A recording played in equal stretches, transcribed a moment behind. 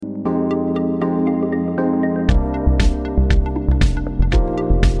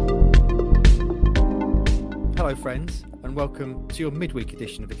Hello, friends, and welcome to your midweek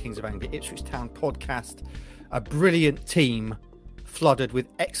edition of the Kings of Anglia Ipswich Town podcast. A brilliant team flooded with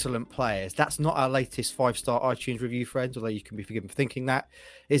excellent players. That's not our latest 5-star iTunes review, friends, although you can be forgiven for thinking that.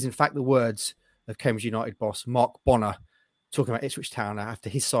 It is, in fact, the words of Cambridge United boss Mark Bonner talking about Ipswich Town after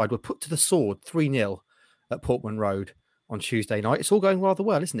his side were put to the sword 3-0 at Portman Road on Tuesday night. It's all going rather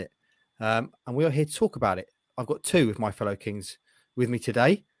well, isn't it? And we are here to talk about it. I've got two of my fellow Kings with me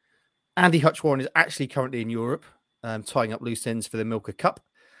today. Andy Hutchwarren is actually currently in Europe, tying up loose ends for the Milker Cup.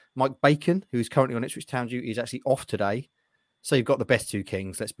 Mike Bacon, who's currently on Ipswich Town duty, is actually off today. So you've got the best two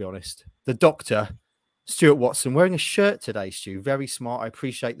Kings, let's be honest. The Doctor, Stuart Watson, wearing a shirt today, Stu. Very smart. I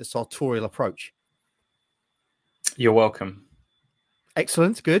appreciate the sartorial approach. You're welcome.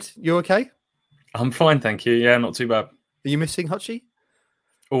 Excellent. Good. You okay? I'm fine, thank you. Yeah, not too bad. Are you missing Hutchie?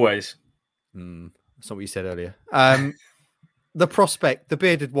 Always. That's not what you said earlier. The prospect, the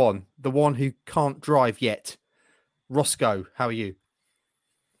bearded one, the one who can't drive yet. Roscoe, how are you?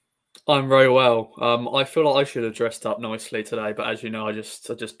 I'm very well. I feel like I should have dressed up nicely today, but as you know, I just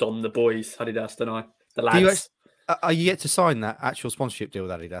donned the boys Adidas, don't I? The lads. Are you yet to sign that actual sponsorship deal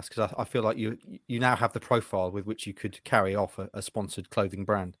with Adidas? Because I feel like you now have the profile with which you could carry off a sponsored clothing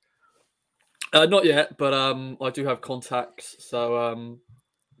brand. Not yet, but I do have contacts. So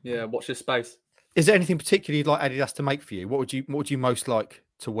yeah, watch this space. Is there anything particularly you'd like Adidas to make for you? What would you most like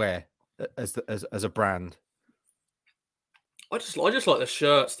to wear as a brand? I just like the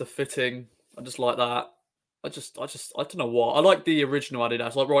shirts, the fitting. I just like that. I don't know what. I like the original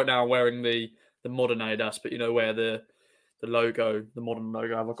Adidas. Like right now I'm wearing the modern Adidas, but you know where the logo, the modern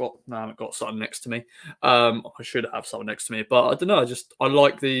logo. I haven't got something next to me. I should have something next to me, but I don't know. I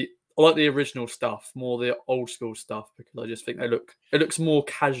like the original stuff, more the old school stuff, because I just think it looks more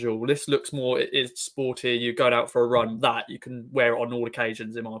casual. This looks more, it is sporty. You're going out for a run, that you can wear it on all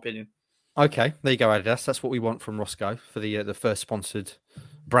occasions, in my opinion. Okay, there you go, Adidas. That's what we want from Roscoe for the first sponsored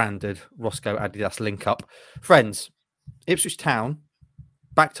branded Roscoe Adidas link up. Friends, Ipswich Town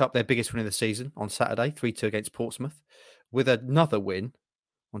backed up their biggest win of the season on Saturday, 3-2 against Portsmouth, with another win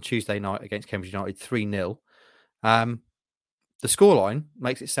on Tuesday night against Cambridge United, 3-0. The scoreline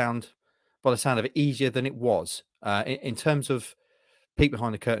makes it sound, by the sound of it, easier than it was. In terms of peek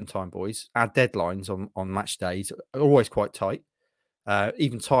behind the curtain time, boys, our deadlines on match days are always quite tight.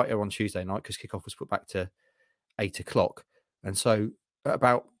 Even tighter on Tuesday night because kickoff was put back to 8 o'clock. And so at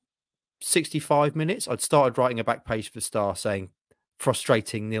about 65 minutes, I'd started writing a back page for the Star saying,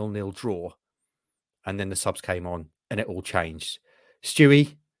 frustrating 0-0 draw. And then the subs came on and it all changed.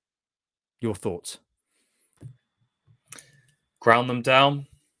 Stewie, your thoughts? Ground them down.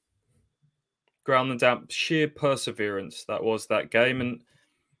 Sheer perseverance, that was that game. And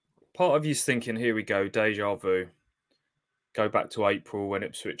part of you's thinking, here we go, deja vu. Go back to April when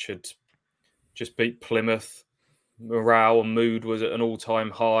Ipswich had just beat Plymouth. Morale and mood was at an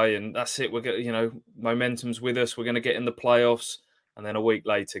all-time high, and that's it. We're going, momentum's with us. We're going to get in the playoffs. And then a week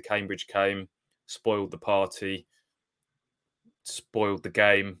later, Cambridge came, spoiled the party, spoiled the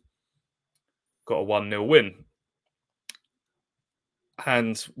game, got a 1-0 win.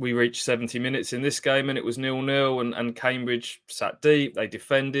 And we reached 70 minutes in this game, and it was 0-0. And Cambridge sat deep. They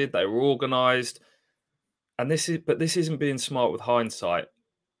defended. They were organised. And this isn't being smart with hindsight.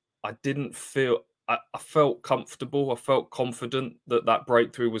 I felt comfortable. I felt confident that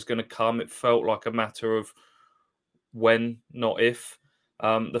breakthrough was going to come. It felt like a matter of when, not if.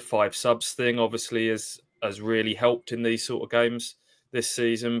 The 5 subs thing obviously has really helped in these sort of games this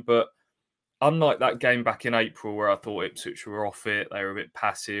season. But unlike that game back in April where I thought Ipswich were off it, they were a bit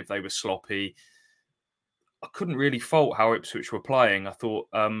passive, they were sloppy, I couldn't really fault how Ipswich were playing. I thought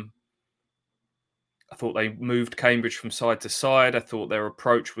they moved Cambridge from side to side. I thought their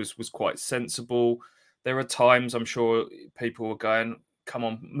approach was quite sensible. There are times I'm sure people were going, come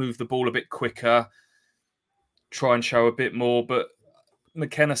on, move the ball a bit quicker, try and show a bit more. But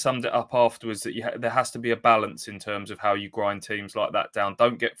McKenna summed it up afterwards that there has to be a balance in terms of how you grind teams like that down.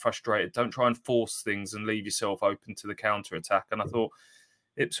 Don't get frustrated. Don't try and force things and leave yourself open to the counter-attack. And I thought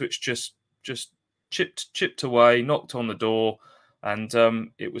Ipswich just chipped away, knocked on the door. And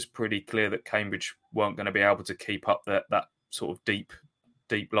it was pretty clear that Cambridge weren't going to be able to keep up that sort of deep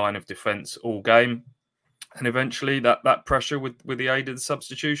line of defence all game. And eventually that pressure with the aid of the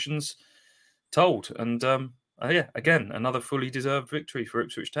substitutions told. And again, another fully deserved victory for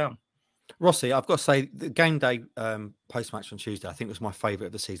Ipswich Town. Rossi, I've got to say, the game day post-match on Tuesday, I think was my favourite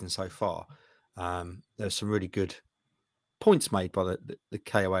of the season so far. There's some really good points made by the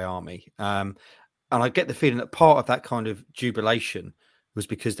KOA Army. And I get the feeling that part of that kind of jubilation was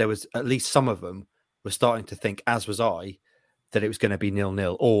because there was at least some of them were starting to think, as was I, that it was going to be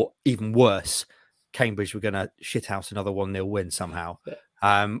 0-0 or even worse, Cambridge were going to shithouse another 1-0 win somehow. Yeah.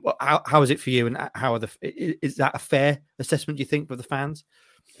 How is it for you, and how are is that a fair assessment, do you think, with the fans?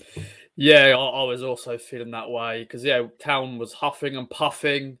 Yeah, I was also feeling that way because Town was huffing and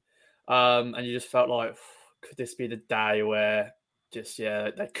puffing, and you just felt like, could this be the day where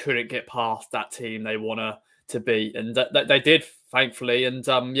they couldn't get past that team they want to beat, and they did, thankfully, and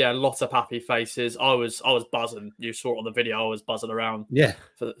lots of happy faces. I was buzzing. You saw it on the video. I was buzzing around. Yeah,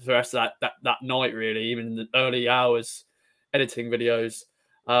 for the rest of that night, really, even in the early hours, editing videos.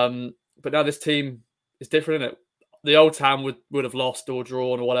 But now this team is different, isn't it? The old Town would have lost or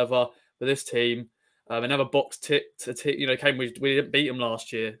drawn or whatever, but this team, another box tick to tick. Cambridge, we didn't beat them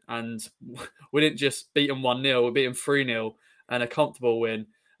last year, and we didn't just beat them 1-0. We beat them 3-0 and a comfortable win.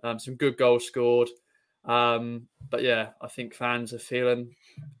 Some good goals scored. But yeah, I think fans are feeling,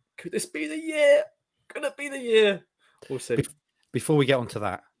 could this be the year? Could it be the year? We'll see. Before we get onto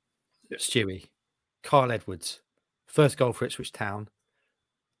that, Stewie, Kyle Edwards, first goal for Ipswich Town.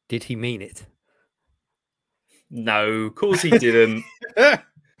 Did he mean it? No, of course he didn't.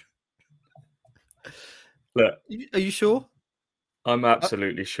 Look, are you sure? I'm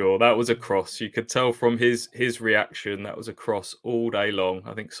absolutely sure that was a cross. You could tell from his reaction that was a cross all day long.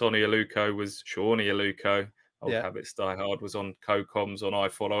 I think Shawnee Aluko, Old Habits Die Hard, was on co-coms on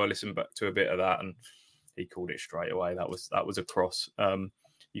iFollow. I listened back to a bit of that, and he called it straight away. That was a cross.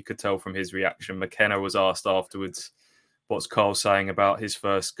 You could tell from his reaction. McKenna was asked afterwards, "What's Carl saying about his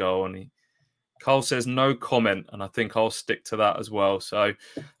first goal?" And Carl says no comment, and I think I'll stick to that as well. So,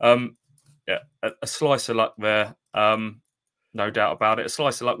 a slice of luck there. No doubt about it. A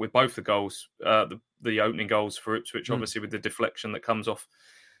slice of luck with both the goals, the opening goals for Ipswich, obviously with the deflection that comes off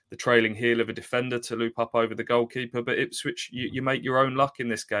the trailing heel of a defender to loop up over the goalkeeper. But Ipswich, you make your own luck in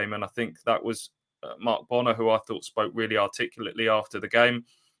this game. And I think that was Mark Bonner, who I thought spoke really articulately after the game.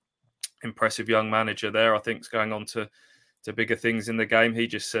 Impressive young manager there. I think is going on to bigger things in the game. He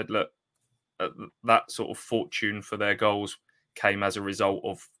just said, look, that sort of fortune for their goals came as a result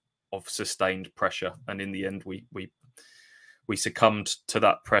of sustained pressure. And in the end, we succumbed to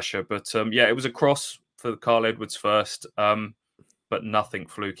that pressure. But it was a cross for Kyle Edwards first, but nothing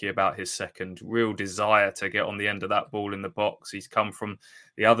fluky about his second. Real desire to get on the end of that ball in the box. He's come from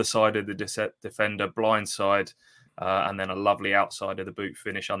the other side of the defender, blind side, and then a lovely outside of the boot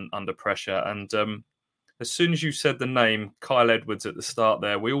finish under pressure. And as soon as you said the name Kyle Edwards at the start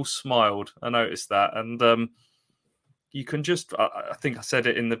there, we all smiled. I noticed that. And you can just, I think I said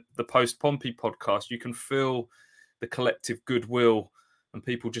it in the post-Pompey podcast, you can feel the collective goodwill and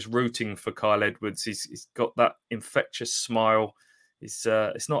people just rooting for Kyle Edwards. He's got that infectious smile. It's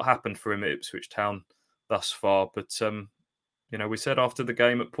not happened for him at Ipswich Town thus far, but we said after the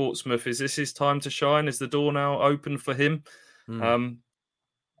game at Portsmouth, is this his time to shine? Is the door now open for him?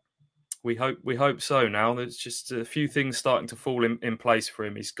 We hope so. Now there's just a few things starting to fall in place for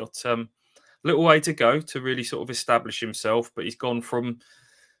him. He's got a little way to go to really sort of establish himself, but he's gone from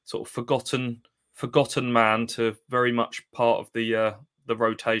sort of forgotten man to very much part of the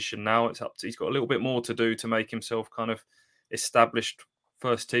rotation now. He's got a little bit more to do to make himself kind of established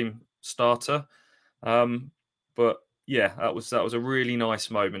first team starter. But yeah, that was a really nice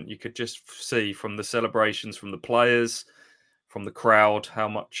moment. You could just see from the celebrations from the players, from the crowd, how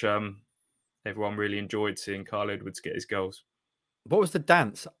much everyone really enjoyed seeing Kyle Edwards get his goals. What was the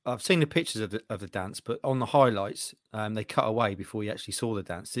dance? I've seen the pictures of the dance, but on the highlights, they cut away before you actually saw the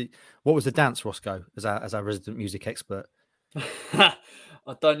dance. What was the dance, Roscoe, as our resident music expert?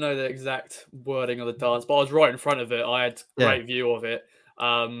 I don't know the exact wording of the dance, but I was right in front of it. I had great view of it.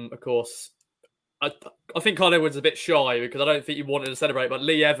 Of course, I think Kyle Edwards is a bit shy because I don't think he wanted to celebrate, but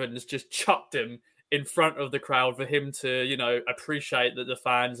Lee Evans just chucked him in front of the crowd for him to, appreciate the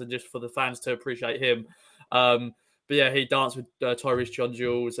fans and just for the fans to appreciate him. But yeah, he danced with Tyrese John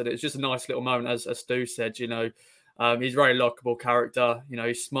Jules, and it's just a nice little moment, as Stu said. He's a very likable character.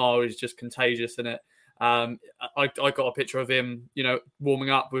 His smile is just contagious in it. I got a picture of him,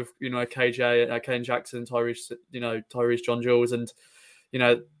 warming up with KJ, Kane Jackson, Tyrese John Jules, and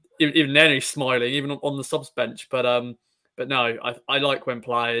even then he's smiling, even on the subs bench. But no, I like when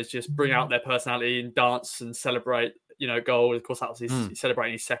players just bring out their personality and dance and celebrate. Goal. Of course, that was he's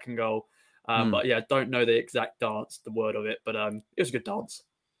celebrating his second goal. But yeah, I don't know the exact dance, the word of it, but it was a good dance.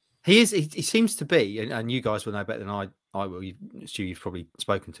 He seems to be, and you guys will know better than I will. Stu, you've probably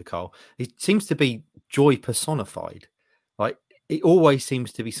spoken to Carl. He seems to be joy personified. Like, it always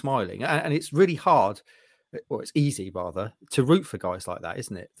seems to be smiling, and it's really hard, or it's easy rather, to root for guys like that,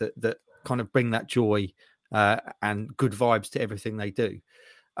 isn't it? That kind of bring that joy and good vibes to everything they do.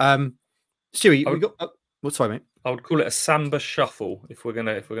 Stewie, we got. Sorry, mate. I would call it a Samba shuffle if we're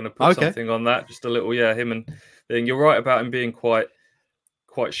gonna put something on that. Just a little, him and thing. You're right about him being quite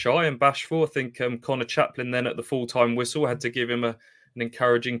shy and bashful. I think Connor Chaplin then at the full-time whistle had to give him an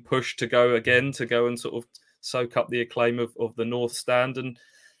encouraging push to go and sort of soak up the acclaim of the North Stand. And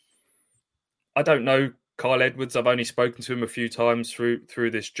I don't know Kyle Edwards. I've only spoken to him a few times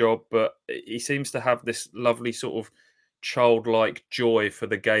through this job, but he seems to have this lovely sort of childlike joy for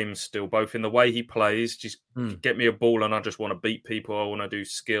the game still, both in the way he plays. Just get me a ball and I just want to beat people. I want to do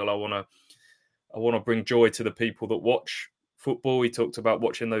skill. I want to bring joy to the people that watch football. He talked about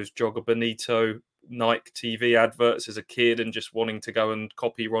watching those Jogger Bonito Nike TV adverts as a kid and just wanting to go and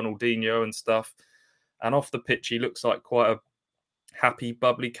copy Ronaldinho and stuff. And off the pitch, he looks like quite a happy,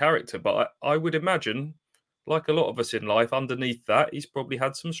 bubbly character. But I would imagine, like a lot of us in life, underneath that, he's probably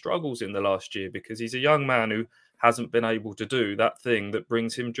had some struggles in the last year because he's a young man who hasn't been able to do that thing that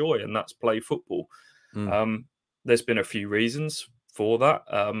brings him joy, and that's play football. There's been a few reasons for that.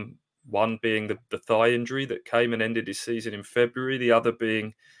 One being the thigh injury that came and ended his season in February. The other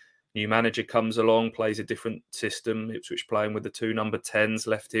being new manager comes along, plays a different system. Ipswich playing with the 2 number 10s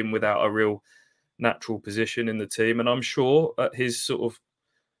left him without a real natural position in the team. And I'm sure at his sort of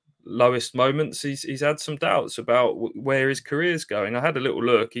lowest moments, he's had some doubts about where his career's going. I had a little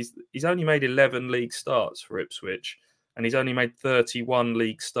look. He's only made 11 league starts for Ipswich, and he's only made 31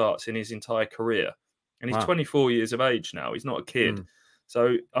 league starts in his entire career. And he's 24 years of age now. He's not a kid.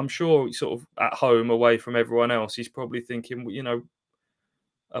 So I'm sure sort of at home, away from everyone else, he's probably thinking,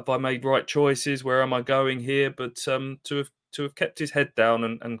 have I made right choices? Where am I going here? But to have kept his head down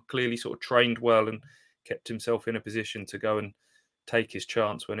and clearly sort of trained well and kept himself in a position to go and take his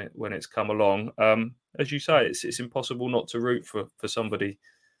chance when it's come along. As you say, it's impossible not to root for somebody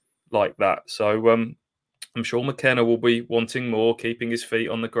like that. So I'm sure McKenna will be wanting more, keeping his feet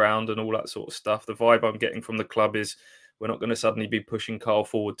on the ground and all that sort of stuff. The vibe I'm getting from the club is we're not going to suddenly be pushing Carl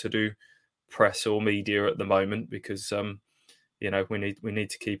forward to do press or media at the moment because we need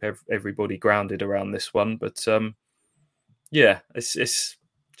to keep everybody grounded around this one. But it's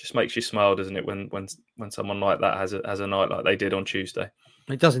just makes you smile, doesn't it, when someone like that has a night like they did on Tuesday?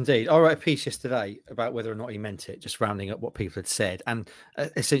 It does indeed. I wrote a piece yesterday about whether or not he meant it, just rounding up what people had said, and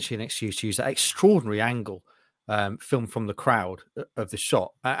essentially an excuse to use that extraordinary angle filmed from the crowd of the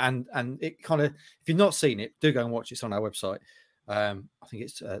shot. And it kind of, if you've not seen it, do go and watch it. It's on our website. I think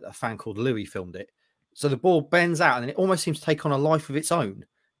it's a fan called Louis filmed it. So the ball bends out and it almost seems to take on a life of its own,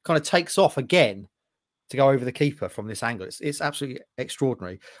 kind of takes off again to go over the keeper from this angle. It's absolutely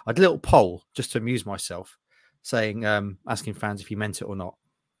extraordinary. I did a little poll just to amuse myself, saying, asking fans if he meant it or not.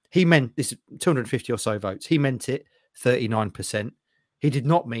 He meant this 250 or so votes. He meant it 39%. He did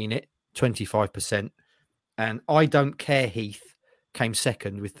not mean it 25%. And I don't care Heath came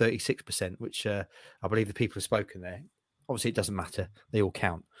second with 36%, which I believe the people have spoken there. Obviously, it doesn't matter. They all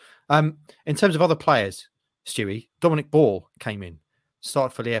count. In terms of other players, Stewie, Dominic Ball came in,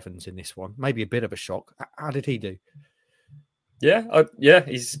 started for Lee Evans in this one. Maybe a bit of a shock. How did he do? Yeah,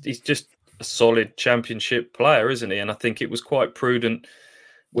 he's just a solid championship player, isn't he? And I think it was quite prudent.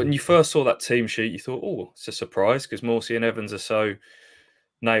 When you first saw that team sheet, you thought, oh, it's a surprise because Morsy and Evans are so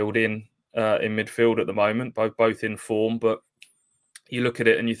nailed in midfield at the moment, both in form. But you look at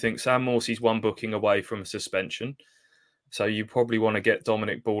it and you think Sam Morsy's one booking away from a suspension. So you probably want to get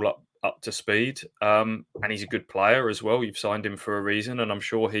Dominic Ball up to speed. And he's a good player as well. You've signed him for a reason. And I'm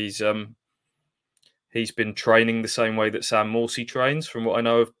sure he's been training the same way that Sam Morsy trains, from what I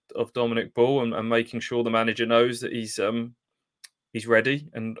know of Dominic Ball, and making sure the manager knows that he's ready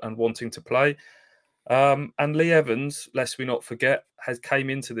and wanting to play. And Lee Evans, lest we not forget, came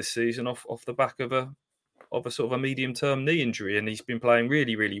into this season off the back of a sort of a medium-term knee injury, and he's been playing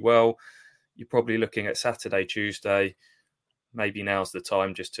really, really well. You're probably looking at Saturday, Tuesday. Maybe now's the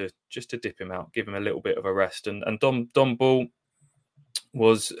time just to dip him out, give him a little bit of a rest. And Dom Ball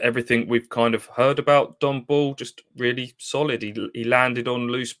was everything we've kind of heard about Dom Ball, just really solid. He landed on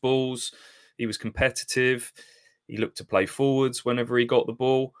loose balls. He was competitive. He looked to play forwards whenever he got the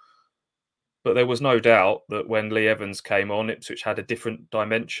ball. But there was no doubt that when Lee Evans came on, Ipswich had a different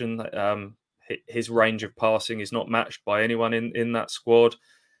dimension. His range of passing is not matched by anyone in that squad.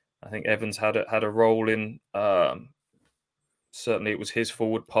 I think Evans had a role in... certainly it was his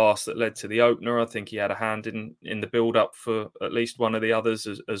forward pass that led to the opener. I think he had a hand in the build-up for at least one of the others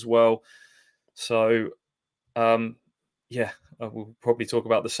as well. So, we'll probably talk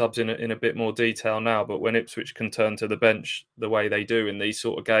about the subs in a bit more detail now. But when Ipswich can turn to the bench the way they do in these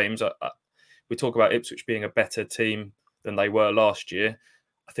sort of games, we talk about Ipswich being a better team than they were last year.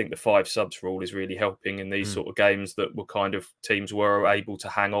 I think the 5 subs rule is really helping in these sort of games that were kind of teams were able to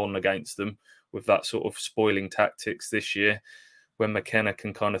hang on against them with that sort of spoiling tactics this year, when McKenna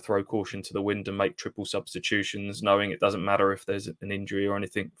can kind of throw caution to the wind and make triple substitutions, knowing it doesn't matter if there's an injury or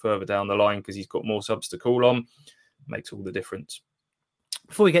anything further down the line because he's got more subs to call on, makes all the difference.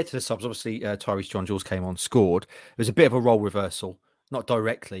 Before we get to the subs, obviously Tyrese John-Jules came on, scored. It was a bit of a role reversal, not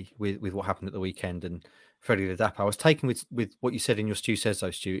directly with what happened at the weekend and Freddie Ladapo. I was taken with what you said in your Stu Says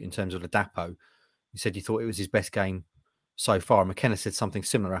though, Stu, in terms of Ladapo. You said you thought it was his best game so far. McKenna said something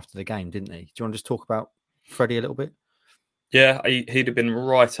similar after the game, didn't he? Do you want to just talk about Freddie a little bit? Yeah, he'd have been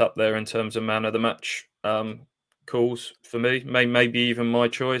right up there in terms of man of the match calls for me. Maybe even my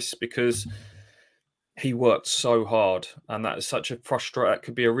choice, because he worked so hard, and that is such a that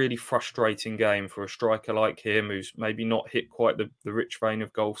could be a really frustrating game for a striker like him, who's maybe not hit quite the rich vein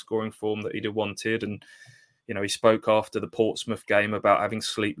of goal scoring form that he'd have wanted. And you know, he spoke after the Portsmouth game about having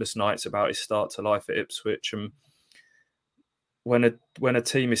sleepless nights about his start to life at Ipswich. And when a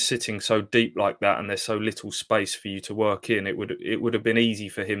team is sitting so deep like that and there's so little space for you to work in, it would have been easy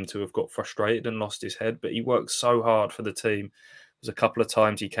for him to have got frustrated and lost his head. But he worked so hard for the team. There was a couple of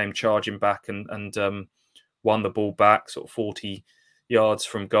times he came charging back and won the ball back, sort of 40 yards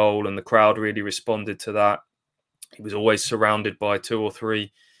from goal, and the crowd really responded to that. He was always surrounded by 2 or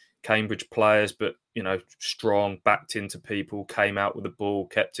 3 Cambridge players, but you know, strong, backed into people, came out with the ball,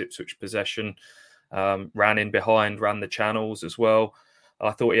 kept Ipswich possession. Ran in behind, ran the channels as well.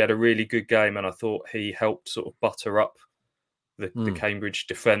 I thought he had a really good game, and I thought he helped sort of butter up the Cambridge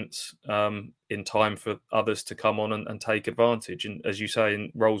defence in time for others to come on and take advantage. And as you say,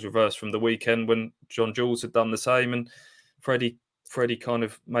 in roles reversed from the weekend when John-Jules had done the same, and Freddie kind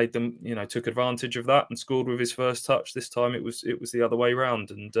of made them, you know, took advantage of that and scored with his first touch. This time it was the other way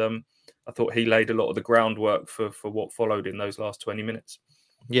round, and I thought he laid a lot of the groundwork for what followed in those last 20 minutes.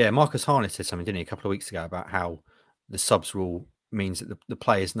 Yeah, Marcus Harness said something, didn't he, a couple of weeks ago about how the subs rule means that the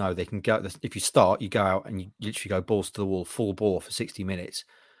players know they can go. If you start, you go out and you literally go balls to the wall, full bore for 60 minutes.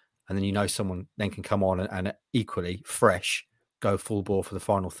 And then you know someone then can come on and equally fresh go full bore for the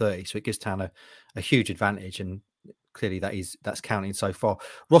final 30. So it gives Town a huge advantage. And clearly that's counting so far.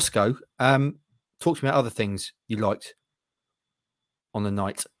 Roscoe, talk to me about other things you liked on the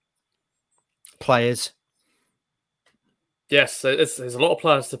night. Players. Yes, there's a lot of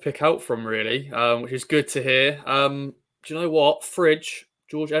players to pick out from, really, which is good to hear. Do you know what? Fridge,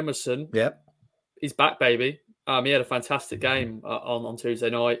 George Emerson, he's back, baby. He had a fantastic game on Tuesday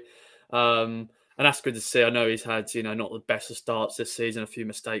night, and that's good to see. I know he's had, you know, not the best of starts this season, a few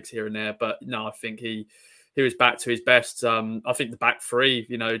mistakes here and there, but no, I think he was back to his best. I think the back three,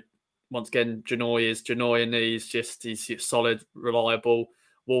 you know, once again, Janoi is Janoi, and he's solid, reliable.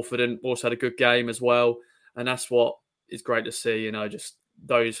 Wolford also had a good game as well, and that's what is great to see, you know, just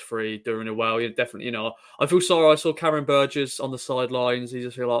those 3 doing it well. Definitely, you know, I feel sorry. I saw Cameron Burgess on the sidelines. You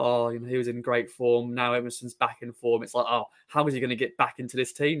just feel like, oh, you know, he was in great form. Now Emerson's back in form. It's like, oh, how is he going to get back into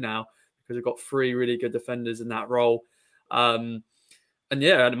this team now? Because we've got 3 really good defenders in that role. And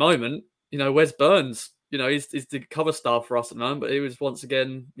yeah, at the moment, you know, Wes Burns, you know, he's the cover star for us at the moment, but he was once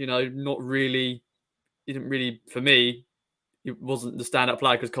again, you know, he didn't really, for me, he wasn't the stand-up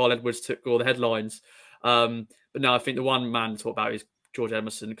player because Kyle Edwards took all the headlines. But no, I think the one man to talk about is George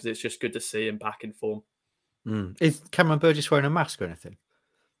Emerson, because it's just good to see him back in form. Is Cameron Burgess wearing a mask or anything?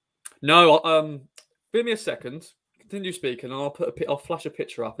 No, give me a second. Continue speaking, and I'll flash a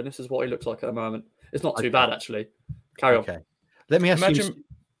picture up, and this is what he looks like at the moment. It's not too bad, actually. Carry on. Okay. Let me ask you.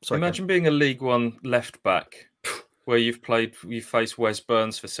 Imagine being a League One left back where you've faced Wes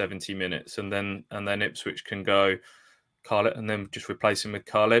Burns for 70 minutes, and then Ipswich can go Carl, and then just replace him with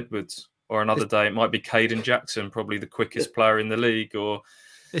Kyle Edwards. Or another day, it might be Caden Jackson, probably the quickest player in the league. Or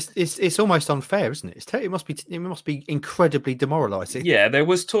it's almost unfair, isn't it? It must be incredibly demoralising. Yeah, there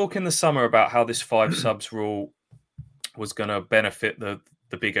was talk in the summer about how this 5 subs rule was going to benefit the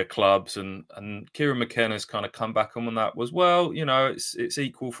bigger clubs, and Kieran McKenna's kind of come back on that was, well, you know, it's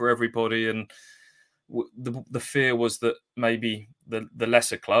equal for everybody, and the fear was that maybe the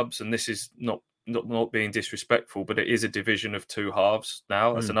lesser clubs, and this is not being disrespectful, but it is a division of 2 halves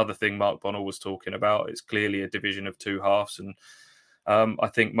now. That's another thing Mark Bonnell was talking about. It's clearly a division of 2 halves, and I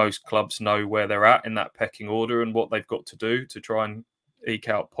think most clubs know where they're at in that pecking order and what they've got to do to try and eke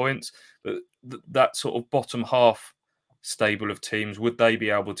out points. But that sort of bottom half stable of teams, would they be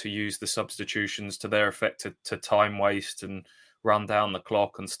able to use the substitutions to their effect to time waste and run down the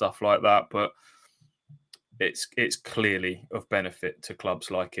clock and stuff like that? But it's clearly of benefit to clubs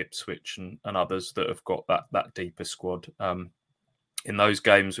like Ipswich and others that have got that deeper squad. in those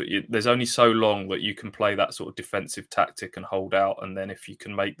games, there's only so long that you can play that sort of defensive tactic and hold out. And then if you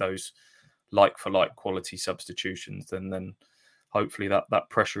can make those like for like quality substitutions, then hopefully that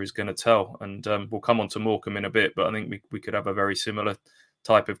pressure is going to tell. And we'll come on to Morecambe in a bit, but I think we could have a very similar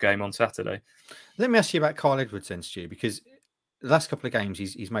type of game on Saturday. Let me ask you about Kyle Edwards then, Stu, because the last couple of games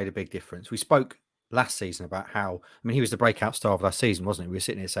he's made a big difference. We spoke last season about how, he was the breakout star of last season, wasn't he? We were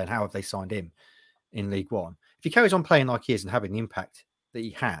sitting here saying, how have they signed him in League One? If he carries on playing like he is and having the impact that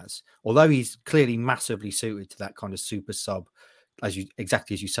he has, although he's clearly massively suited to that kind of super sub,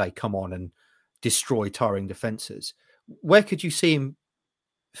 exactly as you say, come on and destroy tiring defences, where could you see him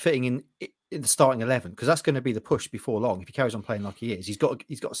fitting in the starting 11? Because that's going to be the push before long. If he carries on playing like he is, he's got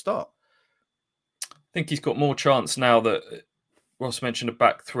to start. I think he's got more chance now that Ross mentioned a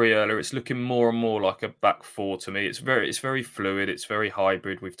back three earlier. It's looking more and more like a back four to me. It's very fluid. It's very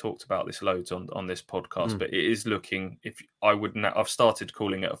hybrid. We've talked about this loads on this podcast, but it is looking. I've started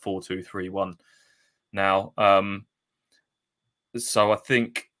calling it a 4-2-3-1 now. So I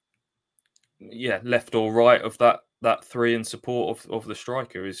think, left or right of that three in support of the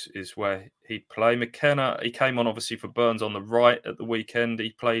striker is where he'd play. McKenna, he came on obviously for Burns on the right at the weekend. He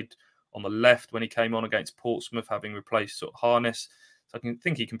played on the left when he came on against Portsmouth, having replaced sort of Harness. So I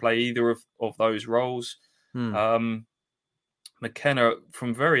think he can play either of those roles. McKenna,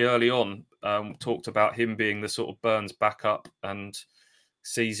 from very early on, talked about him being the sort of Burns backup and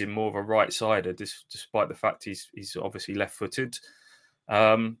sees him more of a right-sider, despite the fact he's obviously left-footed.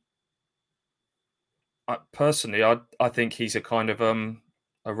 Personally, I think he's a kind of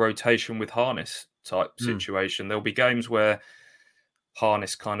a rotation with Harness type situation. There'll be games where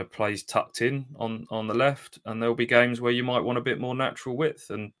Harness kind of plays tucked in on the left, and there'll be games where you might want a bit more natural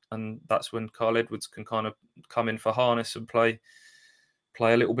width, and that's when Kyle Edwards can kind of come in for Harness and play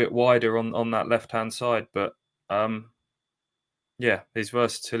a little bit wider on that left-hand side. But his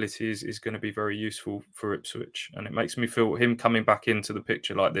versatility is going to be very useful for Ipswich, and it makes me feel him coming back into the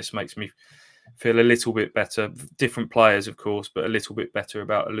picture like this makes me feel a little bit better. Different players, of course, but a little bit better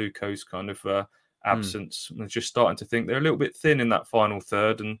about Aluko's kind of absence. And just starting to think they're a little bit thin in that final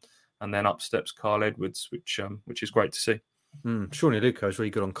third, and then up steps Kyle Edwards, which is great to see. Shawnee Aluko is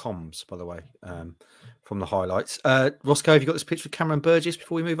really good on comms, by the way, from the highlights. Roscoe, have you got this picture of Cameron Burgess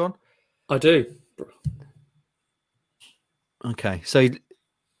before we move on? I do. Okay, so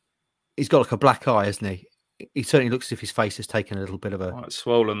he's got like a black eye, hasn't he? He certainly looks as if his face has taken a little bit of a... Quite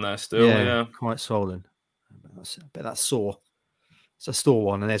swollen there still, yeah. Quite swollen. I bet that's sore. It's a sore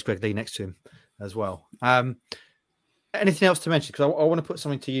one, and there's Greg Lee next to him as well. Anything else to mention? Because I want to put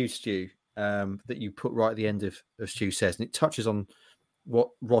something to you, Stu, that you put right at the end of Stu Says, and it touches on what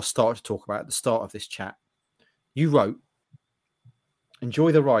Ross started to talk about at the start of this chat. You wrote,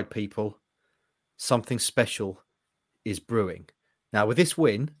 "Enjoy the ride, people. Something special is brewing." Now, with this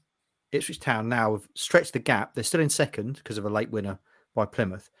win, Ipswich Town now have stretched the gap. They're still in second because of a late winner by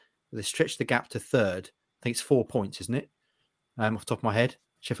Plymouth. But they've stretched the gap to third. I think it's 4 points, isn't it? Off the top of my head.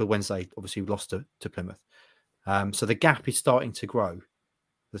 Sheffield Wednesday obviously lost to Plymouth. So the gap is starting to grow,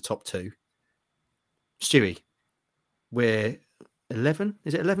 the top two. Stewie, we're 11?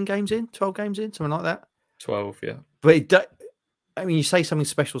 Is it 11 games in? 12 games in? Something like that? 12, yeah. But you say something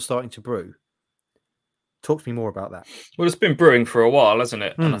special starting to brew. Talk to me more about that. Well, it's been brewing for a while, hasn't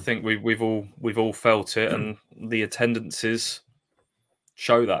it? And I think we've all felt it, and the attendances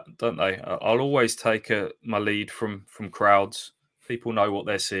show that, don't they? I'll always take my lead from crowds. People know what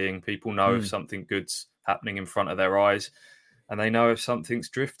they're seeing. People know if something good's happening in front of their eyes, and they know if something's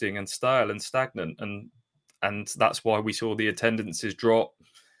drifting and stale and stagnant. And that's why we saw the attendances drop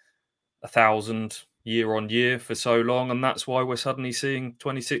 1,000 year on year for so long, and that's why we're suddenly seeing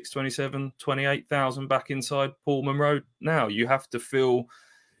 26, 27, 28,000 back inside Pullman Road now. You have to feel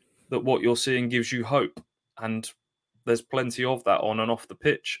that what you're seeing gives you hope, and there's plenty of that on and off the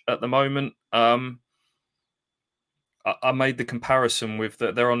pitch at the moment. I made the comparison with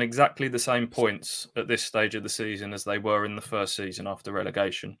that they're on exactly the same points at this stage of the season as they were in the first season after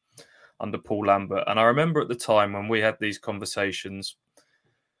relegation under Paul Lambert. And I remember at the time when we had these conversations,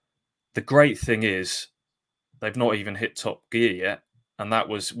 the great thing is they've not even hit top gear yet. And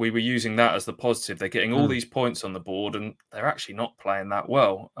we were using that as the positive. They're getting all these points on the board and they're actually not playing that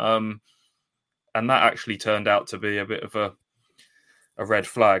well. And that actually turned out to be a bit of a red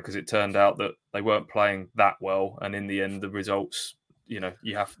flag, because it turned out that they weren't playing that well. And in the end, the results,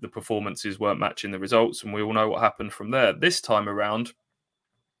 the performances weren't matching the results. And we all know what happened from there. This time around,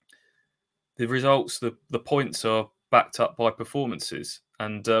 the results, the points are backed up by performances.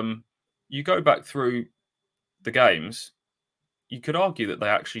 And you go back through the games, you could argue that they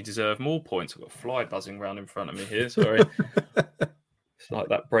actually deserve more points. I've got a fly buzzing around in front of me here, sorry. It's like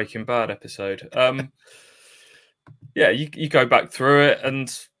that Breaking Bad episode. Yeah, you go back through it,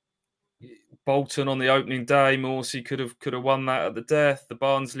 and Bolton on the opening day, Morsey could have won that at the death. The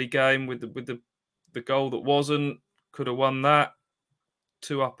Barnsley game with the goal that wasn't, could have won that.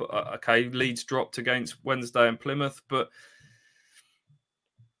 2 up. Okay, Leeds dropped against Wednesday and Plymouth, but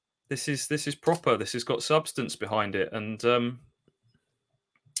this is proper. This has got substance behind it, and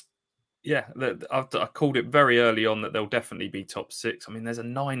yeah, I called it very early on that they'll definitely be top 6. I mean, there's a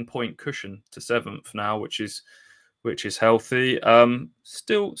 9-point cushion to 7th now, which is healthy.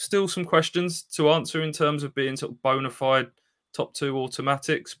 Still some questions to answer in terms of being sort of bona fide top 2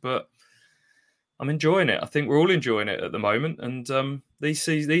 automatics, but I'm enjoying it. I think we're all enjoying it at the moment, and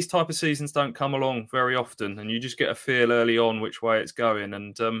these type of seasons don't come along very often, and you just get a feel early on which way it's going,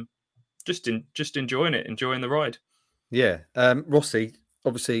 and just enjoying it, enjoying the ride. Yeah, Rossi.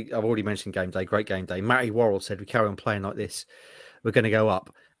 Obviously, I've already mentioned game day. Great game day. Matty Worrell said we carry on playing like this, we're going to go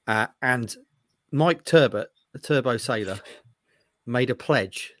up. And Mike Turbot, the Turbo Sailor, made a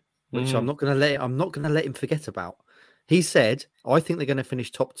pledge, which I'm not going to let him forget about. He said, "I think they're going to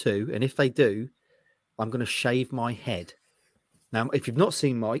finish top 2, and if they do, I'm going to shave my head." Now, if you've not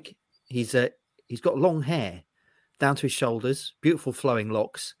seen Mike, he's got long hair down to his shoulders, beautiful flowing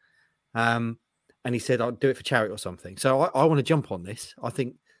locks. And he said, "I'll do it for charity or something." So I want to jump on this. I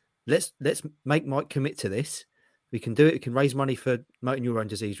think let's make Mike commit to this. We can do it. We can raise money for motor neurone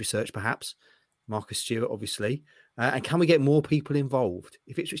disease research, perhaps. Marcus Stewart, obviously. And can we get more people involved?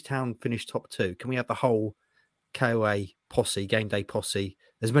 If Ipswich Town finish top 2, can we have the whole KOA posse, game day posse,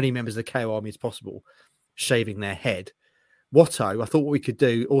 as many members of the KO army as possible, shaving their head? Watto, I thought what we could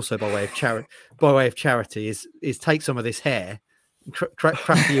do also by way of charity is take some of this hair,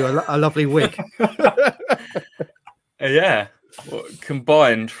 craft you a lovely wig. Yeah,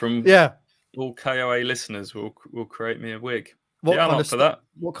 combined from yeah, all KOA listeners will create me a wig. What I'm kind up of for that?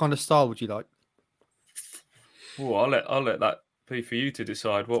 What kind of style would you like? Oh, I'll let that be for you to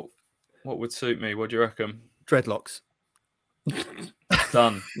decide. What would suit me? What do you reckon? Dreadlocks.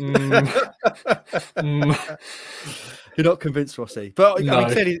 Done. You're not convinced, Rossi, but No.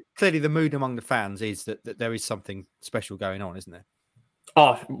 I mean, clearly, the mood among the fans is that there is something special going on, isn't there?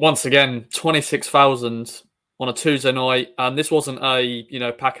 Oh, once again, 26,000 on a Tuesday night, and this wasn't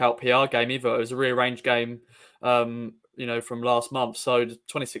a pack out PR game either. It was a rearranged game, from last month. So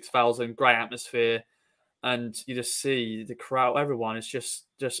 26,000, great atmosphere, and you just see the crowd. Everyone is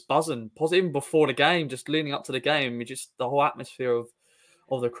just buzzing. Even before the game, just leading up to the game, the whole atmosphere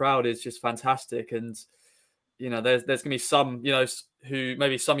of the crowd is just fantastic. And there's going to be some who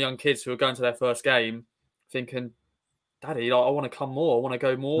maybe some young kids who are going to their first game thinking, "Daddy, I want to come more. I want to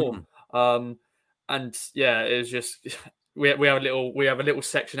go more." And yeah, it was just we have a little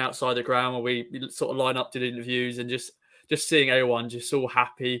section outside the ground where we sort of line up to the interviews, and just seeing everyone just all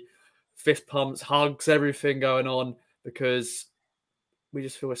happy, fist pumps, hugs, everything going on, because we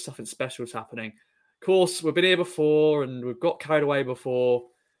just feel there's something special is happening. Of course, we've been here before and we've got carried away before,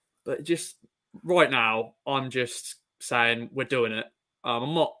 but just right now, I'm just saying we're doing it.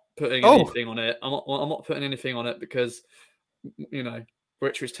 I'm not putting anything on it. I'm not putting anything on it because,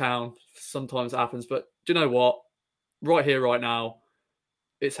 Ipswich Town, sometimes it happens. But do you know what? Right here, right now,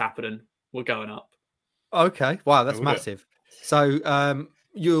 it's happening. We're going up. Okay. Wow, that's massive. So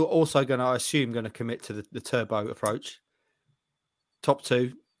you're also going to, I assume, commit to the turbo approach. Top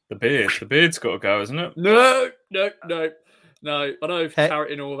 2. The beard's got to go, isn't it? No. I know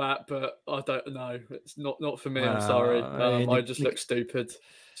charity and all that, but I don't know. It's not for me. I'm sorry. I just look stupid.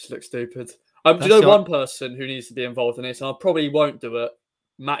 Do you know one person who needs to be involved in this? And I probably won't do it.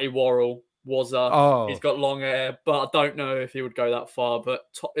 Matty Worrell he's got long hair, but I don't know if he would go that far. But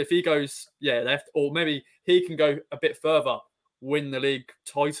if he goes, left, or maybe he can go a bit further, win the league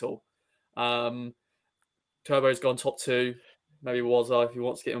title. Turbo's gone top 2. Maybe if he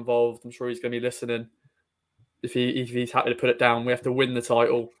wants to get involved, I'm sure he's going to be listening. If he's happy to put it down, we have to win the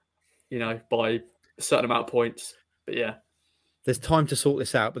title, by a certain amount of points. But yeah, there's time to sort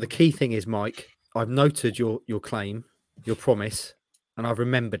this out. But the key thing is, Mike, I've noted your claim, your promise, and I've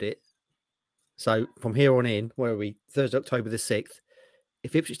remembered it. So from here on in, where are we? Thursday, October the 6th.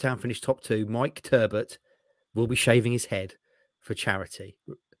 If Ipswich Town finish top 2, Mike Turbot will be shaving his head for charity.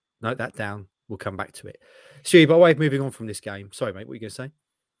 Note that down. We'll come back to it. Stewie, by way of moving on from this game, sorry, mate, what were you going to say?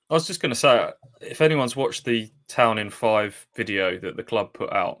 I was just going to say, if anyone's watched the Town in 5 video that the club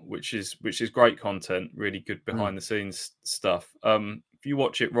put out, which is great content, really good behind the scenes stuff. If you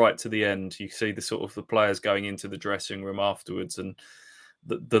watch it right to the end, you see the sort of the players going into the dressing room afterwards, and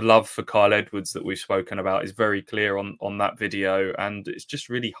the love for Kyle Edwards that we've spoken about is very clear on that video, and it's just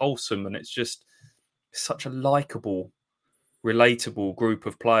really wholesome, and it's just such a likable relatable group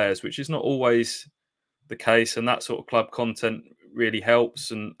of players, which is not always the case. And that sort of club content really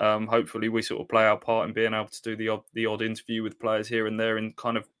helps. And hopefully we sort of play our part in being able to do the odd interview with players here and there, and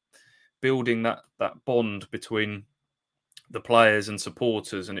kind of building that bond between the players and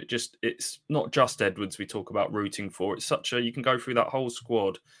supporters. And it's not just Edwards we talk about rooting for. It's you can go through that whole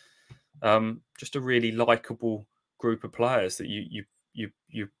squad. Just a really likable group of players that you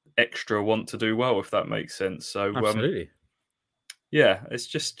extra want to do well, if that makes sense. So absolutely. Yeah, it's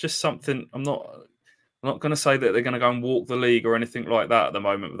just something. I'm not going to say that they're going to go and walk the league or anything like that at the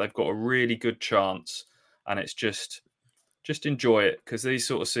moment, but they've got a really good chance, and it's just enjoy it, because these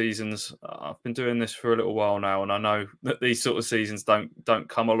sort of seasons, I've been doing this for a little while now, and I know that these sort of seasons don't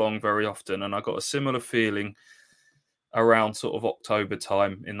come along very often, and I got a similar feeling around sort of October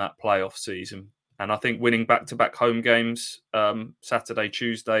time in that playoff season. And I think winning back-to-back home games, Saturday,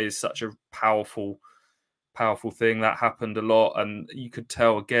 Tuesday, is such a powerful thing. That happened a lot, and you could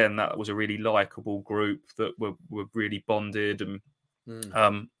tell again that was a really likable group that were really bonded, and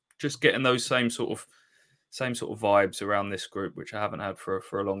just getting those same sort of vibes around this group, which I haven't had for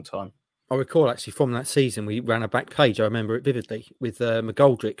a long time. I recall actually from that season we ran a back page. I remember it vividly with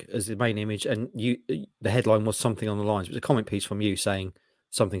McGoldrick as the main image, and the headline was something on the lines. It was a comment piece from you saying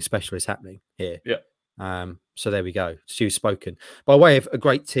something special is happening here. Yeah. So there we go. Stu's spoken. By way of a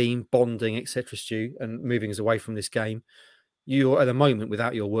great team, bonding, etc., Stu, and moving us away from this game, you're at the moment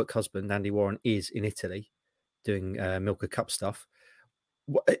without your work husband, Andy Warren, is in Italy doing Milka Cup stuff.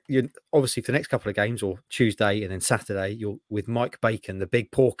 You're, obviously, for the next couple of games, or Tuesday and then Saturday, you're with Mike Bacon, the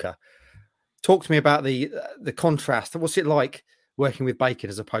big porker. Talk to me about the contrast. What's it like working with Bacon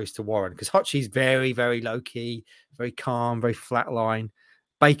as opposed to Warren? Because Hutchie's very, very low-key, very calm, very flatline.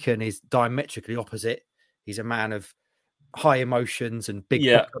 Bacon is diametrically opposite. He's a man of high emotions and big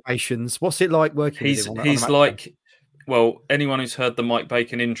proclamations. What's it like working with him? He's like, well, anyone who's heard the Mike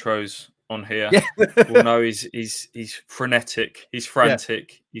Bacon intros on here will know he's frenetic, he's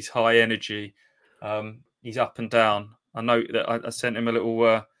frantic, he's high energy, he's up and down. I know that I sent him a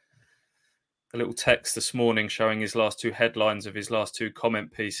little text this morning showing his last two headlines of his last two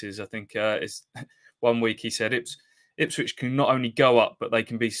comment pieces. I think it's one week he said Ipswich can not only go up, but they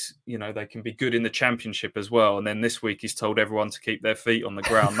can be good in the Championship as well. And then this week he's told everyone to keep their feet on the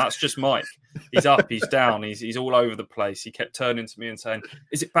ground. That's just Mike. He's up, he's down, he's all over the place. He kept turning to me and saying,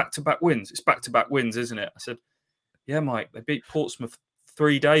 "Is it back-to-back wins? It's back-to-back wins, isn't it?" I said, "Yeah, Mike, they beat Portsmouth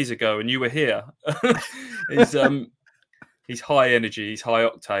 3 days ago and you were here." He's high energy, he's high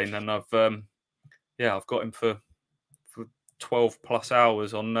octane, and I've got him for 12 plus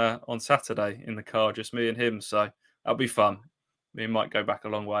hours on Saturday in the car, just me and him. So that'll be fun. Me and Mike go back a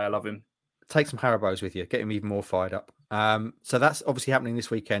long way. I love him. Take some Haribos with you. Get him even more fired up. So that's obviously happening this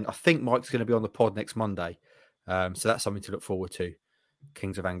weekend. I think Mike's going to be on the pod next Monday. So that's something to look forward to.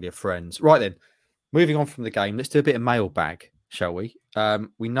 Kings of Anglia friends. Right then, moving on from the game, let's do a bit of mailbag, shall we?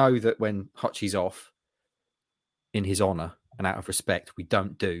 We know that when Hutchie's off, in his honour and out of respect, we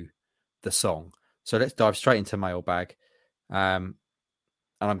don't do the song. So let's dive straight into mailbag. And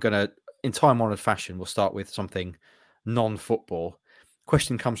I'm going to, in time-honoured fashion, we'll start with something non-football.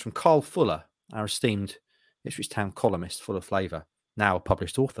 Question comes from Carl Fuller, our esteemed Ipswich Town columnist, full of flavour, now a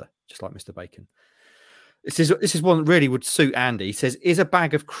published author, just like Mr. Bacon. This is one that really would suit Andy. He says, "Is a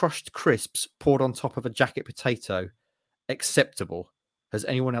bag of crushed crisps poured on top of a jacket potato acceptable? Has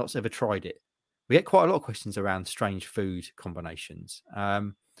anyone else ever tried it?" We get quite a lot of questions around strange food combinations.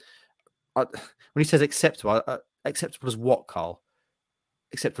 When he says acceptable, acceptable as what, Carl?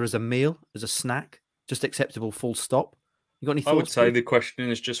 Acceptable as a meal, as a snack, just acceptable full stop? You got any thoughts? I would say the question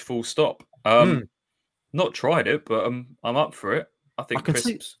is just full stop. Not tried it, but I'm up for it. I think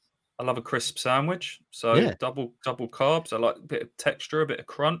crisps. I love a crisp sandwich. So double carbs. I like a bit of texture, a bit of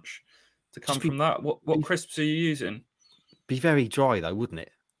crunch to come from that. What crisps are you using? Be very dry though, wouldn't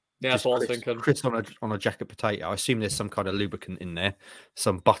it? Yeah, that's what I was thinking. Crisp on a jacket potato. I assume there's some kind of lubricant in there,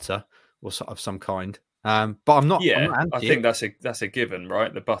 some butter or of some kind. But I'm not. Yeah, I'm not I think that's a given,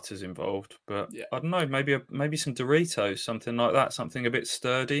 right? The butter's involved, but I don't know. Maybe some Doritos, something like that. Something a bit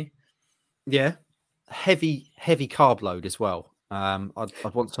sturdy. Yeah, heavy carb load as well.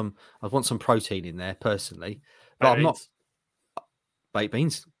 I'd want some protein in there personally, but I'm not. Baked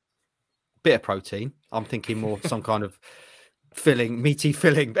beans, bit of protein. I'm thinking more some kind of meaty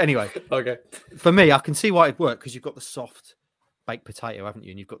filling. But anyway, okay. For me, I can see why it'd work because you've got the soft baked potato, haven't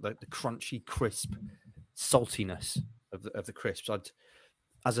you? And you've got the crunchy, crisp saltiness of the crisps.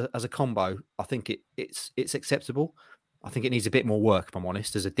 As a combo, I think it's acceptable. I think it needs a bit more work, if I'm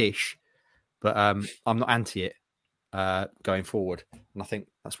honest, as a dish. But I'm not anti it going forward, and I think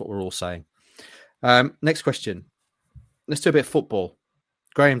that's what we're all saying. Next question. let's do a bit of football.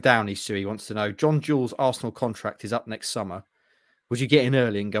 Graham Downey, Suey, wants to know, John Jewell's Arsenal contract is up next summer. Would you get in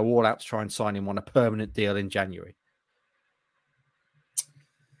early and go all out to try and sign him on a permanent deal in January?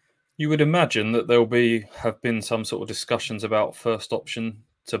 You would imagine that there'll have been some sort of discussions about first option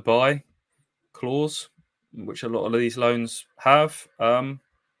to buy clause, which a lot of these loans have.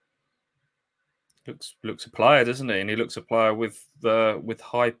 Looks a player, doesn't he? And he looks a player with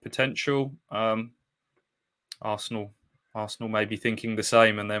high potential. Arsenal may be thinking the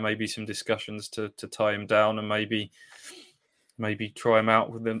same, and there may be some discussions to tie him down and maybe try him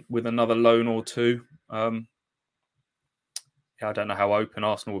out with another loan or two. I don't know how open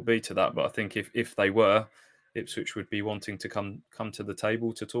Arsenal would be to that, but I think if they were, Ipswich would be wanting to come to the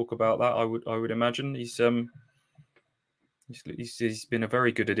table to talk about that. I would imagine he's been a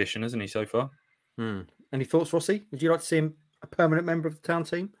very good addition, hasn't he, so far? Any thoughts, Rossi? Would you like to see him a permanent member of the town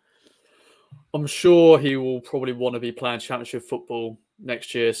team? I'm sure he will probably want to be playing Championship football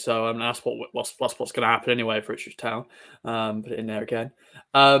next year. So that's what's going to happen anyway for Ipswich Town. Put it in there again.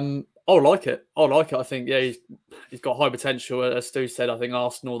 I like it. I think, he's got high potential. As Stu said, I think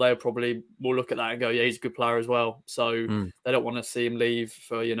Arsenal, they probably will look at that and go, he's a good player as well. So they don't want to see him leave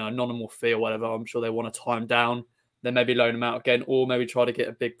for, a nominal fee or whatever. I'm sure they want to tie him down, then maybe loan him out again, or maybe try to get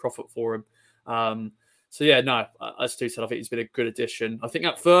a big profit for him. As Stu said, I think he's been a good addition. I think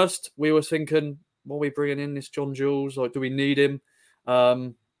at first we were thinking, what are we bringing in this John Jules? Or do we need him?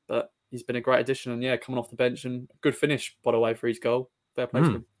 But he's been a great addition, and coming off the bench, and good finish, by the way, for his goal. Fair play to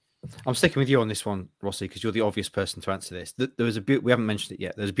him. I'm sticking with you on this one, Rossi, because you're the obvious person to answer this. There was we haven't mentioned it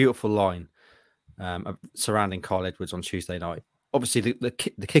yet. There's a beautiful line surrounding Kyle Edwards on Tuesday night. Obviously, the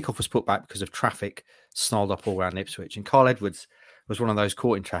kickoff was put back because of traffic snarled up all around Ipswich, and Kyle Edwards was one of those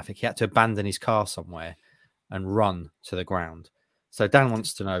caught in traffic. He had to abandon his car somewhere and run to the ground. So Dan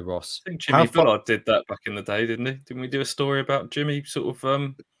wants to know, Ross. I think Jimmy Bullard did that back in the day, didn't he? Didn't we do a story about Jimmy sort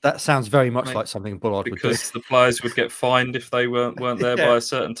of... That sounds very much like something Bullard would do. Because the players would get fined if they weren't there by a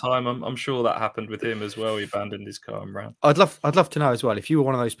certain time. I'm sure that happened with him as well. He abandoned his car and ran. I'd love to know as well, if you were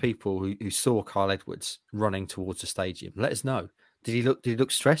one of those people who saw Kyle Edwards running towards the stadium, let us know. Did he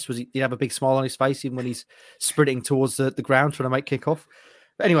look stressed? Did he have a big smile on his face even when he's sprinting towards the ground trying to make kickoff?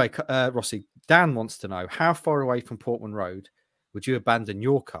 But anyway, Rossi, Dan wants to know, how far away from Portman Road would you abandon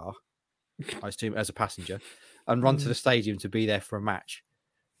your car, I assume as a passenger, and run to the stadium to be there for a match?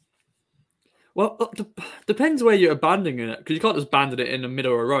 Well, depends where you're abandoning it, because you can't just abandon it in the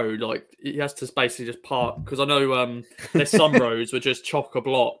middle of a road. Like, he has to basically just park, because I know there's some roads which just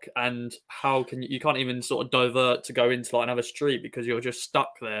chock-a-block, and how can you can't even sort of divert to go into like another street because you're just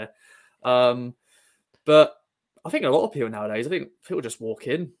stuck there. But I think a lot of people nowadays, I think people just walk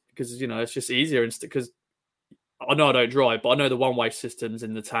in because it's just easier, because I know I don't drive, but I know the one-way systems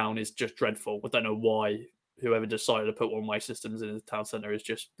in the town is just dreadful. I don't know why whoever decided to put one-way systems in the town centre is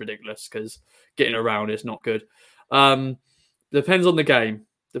just ridiculous, because getting around is not good. Depends on the game.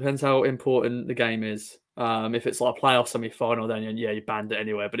 Depends how important the game is. If it's like a playoff semi-final, then you banned it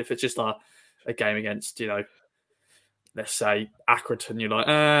anyway. But if it's just a game against, let's say Accrington, you're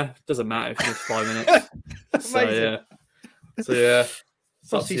like, doesn't matter if it's 5 minutes.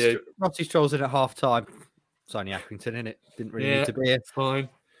 Rossi strolls in at half time. It's only Accrington, innit? Didn't really need to be here. Fine.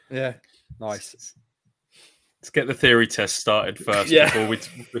 Yeah. Nice. Let's get the theory test started first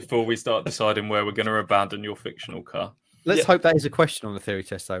before we start deciding where we're going to abandon your fictional car. Let's hope that is a question on the theory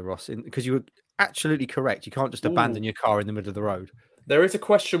test, though, Ross, because you were absolutely correct. You can't just abandon your car in the middle of the road. There is a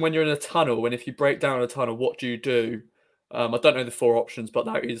question when you're in a tunnel, and if you break down a tunnel, what do you do? I don't know the 4 options, but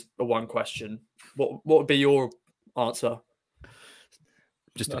that is the one question. What would be your answer?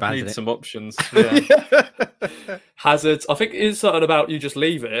 Just abandon need it. Some options. Yeah. Hazards. I think it is something about you just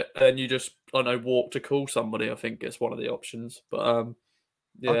leave it and you just, walk to call somebody. I think it's one of the options. But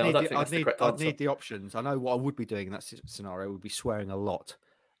I'd need the options. I know what I would be doing in that scenario would be swearing a lot.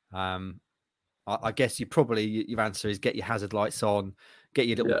 I guess your answer is get your hazard lights on, get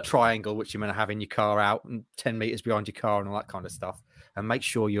your little triangle which you're going to have in your car out and 10 meters behind your car and all that kind of stuff, and make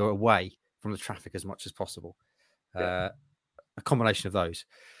sure you're away from the traffic as much as possible. A combination of those.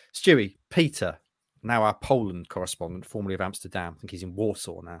 Stewie, Peter, now our Poland correspondent, formerly of Amsterdam, I think he's in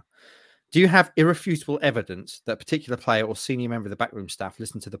Warsaw now. Do you have irrefutable evidence that a particular player or senior member of the backroom staff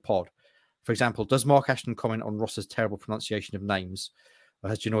listened to the pod? For example, does Mark Ashton comment on Ross's terrible pronunciation of names? Or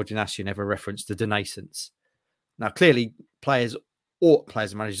has Janor Janasian ever referenced the Denascents? Now, clearly, players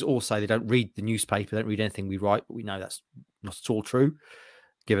and managers all say they don't read the newspaper, don't read anything we write, but we know that's not at all true,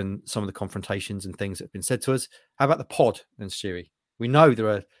 given some of the confrontations and things that have been said to us. How about the pod then, Stewie? We know there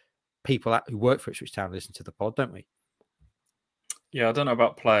are people who work for Ipswich Town who listen to the pod, don't we? Yeah, I don't know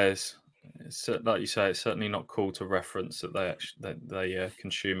about players. It's, like you say, it's certainly not cool to reference that they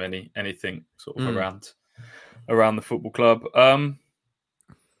consume anything sort of around the football club.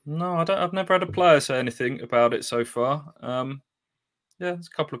 No, I don't. I've never had a player say anything about it so far. There's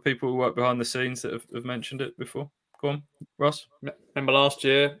a couple of people who work behind the scenes that have mentioned it before. Go on, Ross. Remember last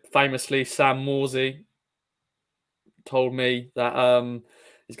year, famously, Sam Morsey told me that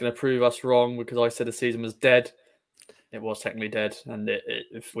he's going to prove us wrong because I said the season was dead. It was technically dead, and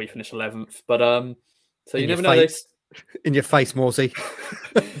if we finish 11th, but so you never know. In your face, Morsey.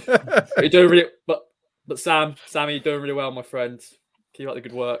 You're doing really, but Sammy, you're doing really well, my friend. Keep up the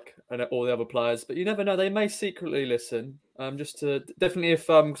good work, and all the other players. But you never know; they may secretly listen. Just to definitely, if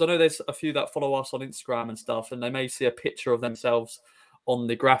because I know there's a few that follow us on Instagram and stuff, and they may see a picture of themselves on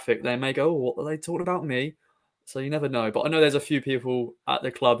the graphic. They may go, "Oh, what are they talking about me?" So you never know. But I know there's a few people at the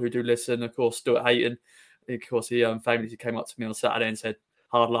club who do listen. Of course, Stuart Hayton. Of course, he famously came up to me on Saturday and said,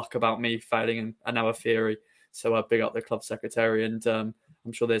 "Hard luck about me failing and another theory." So I big up the club secretary, and I'm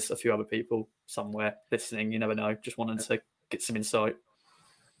sure there's a few other people somewhere listening. You never know. Just wanted to get some insight.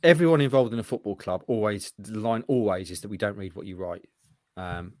 Everyone involved in a football club the line always is that we don't read what you write,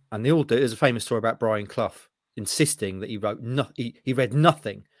 and they all do. There's a famous story about Brian Clough insisting that he read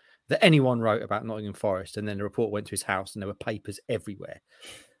nothing that anyone wrote about Nottingham Forest, and then the report went to his house, and there were papers everywhere,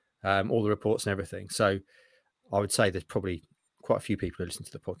 all the reports and everything. So I would say there's probably quite a few people who listen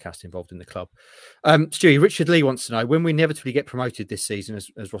to the podcast involved in the club. Stewie, Richard Lee wants to know, when we inevitably get promoted this season,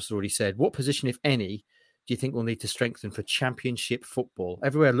 as Ross has already said, what position, if any, do you think we'll need to strengthen for Championship football?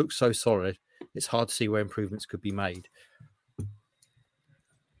 Everywhere looks so solid, it's hard to see where improvements could be made.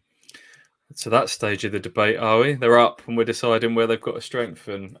 To that stage of the debate, are we? They're up and we're deciding where they've got to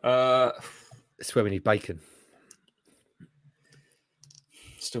strengthen. It's where we need bacon.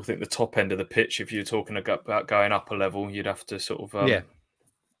 Still think the top end of the pitch, if you're talking about going up a level, you'd have to sort of...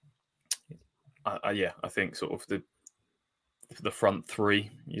 I think sort of the front three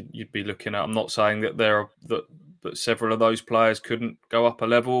you'd be looking at. I'm not saying that that several of those players couldn't go up a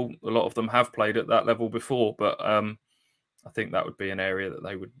level. A lot of them have played at that level before, but I think that would be an area that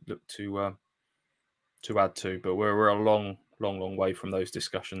they would look to add to. But we're a long way from those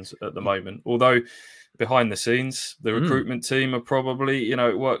discussions at the moment. Although behind the scenes, the recruitment team are probably,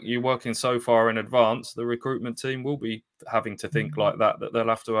 you're working so far in advance, the recruitment team will be having to think like that they'll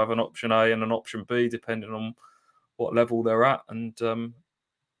have to have an option A and an option B depending on what level they're at. And,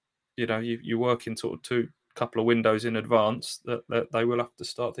 you work in sort of couple of windows in advance that they will have to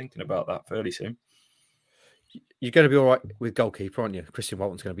start thinking about that fairly soon. You're going to be all right with goalkeeper, aren't you? Christian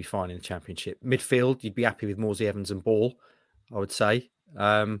Walton's going to be fine in the Championship. Midfield, you'd be happy with Morsey, Evans and Ball, I would say.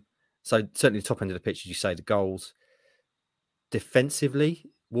 So certainly the top end of the pitch, as you say, the goals.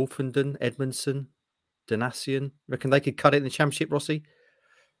 Defensively, Wolfenden, Edmondson, Donasian. Reckon they could cut it in the Championship, Rossi?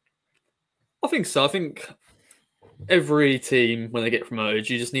 I think so. I think every team, when they get promoted,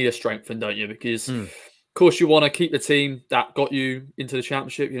 you just need a strengthen, don't you? Because, of course, you want to keep the team that got you into the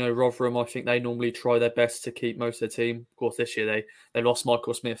Championship. Rotherham, I think they normally try their best to keep most of the team. Of course, this year they lost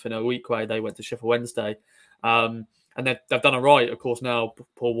Michael Smith in a week where they went to Sheffield Wednesday. And they've done it right. Of course, now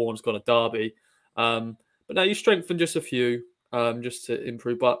Paul Warren's got a derby. But now you strengthen just a few just to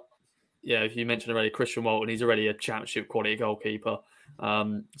improve. But, yeah, if you mentioned already, Christian Walton, he's already a Championship quality goalkeeper.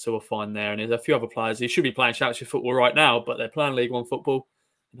 So we're fine there. And there's a few other players. He should be playing Championship football right now, but they're playing League One football.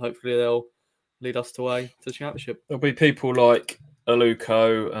 And hopefully they'll lead us to the Championship. There'll be people like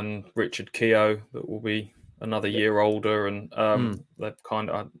Aluko and Richard Keogh that will be another year older. And they're kind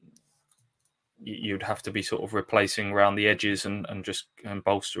of... You'd have to be sort of replacing around the edges and just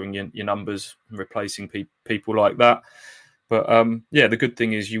bolstering your numbers and replacing people like that. But the good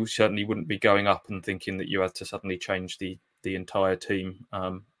thing is you certainly wouldn't be going up and thinking that you had to suddenly change the entire team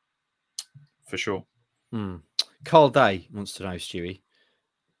for sure. Carl Day wants to know, Stewie,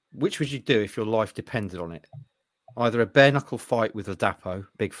 which would you do if your life depended on it? Either a bare knuckle fight with Ladapo,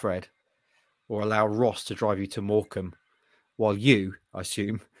 Big Fred, or allow Ross to drive you to Morecambe while you, I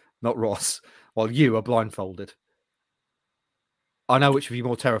assume, not Ross, while you are blindfolded. I know which would be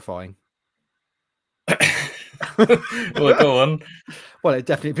more terrifying. Well, go on. Well, it'd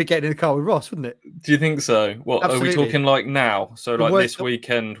definitely be getting in the car with Ross, wouldn't it? Do you think so? What Absolutely. Are we talking like now? So like this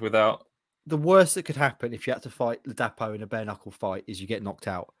weekend without... The worst that could happen if you had to fight Ladapo in a bare knuckle fight is you get knocked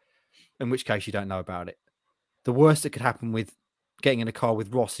out, in which case you don't know about it. The worst that could happen with getting in a car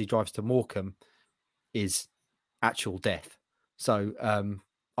with Ross, he drives to Morecambe, is actual death. So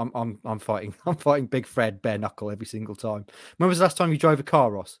I'm fighting Big Fred bare knuckle every single time. When was the last time you drove a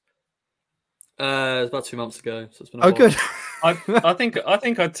car, Ross? It was about 2 months ago. So it's been a while. Good. I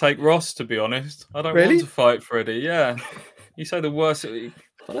think I'd take Ross, to be honest. I don't want to fight Freddie. Yeah, you say the worst.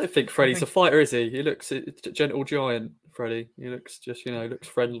 I don't think Freddie's a fighter, is he? He looks a gentle giant, Freddie. He looks just, looks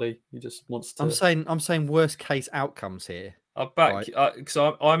friendly. He just wants to. I'm saying worst case outcomes here. I back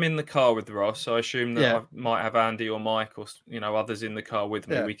because I'm in the car with Ross, so I assume that Yeah. I might have Andy or Mike or others in the car with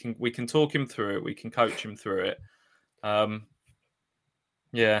me. Yeah. We can talk him through it. We can coach him through it.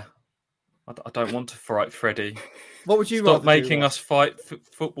 Yeah, I don't want to fight Freddie. What would you Stop rather making do, us fight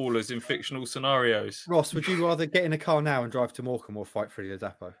footballers in fictional scenarios? Ross, would you rather get in a car now and drive to Morecambe or fight Freddie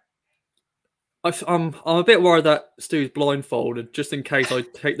Ladapo? I'm a bit worried that Stu's blindfolded, just in case I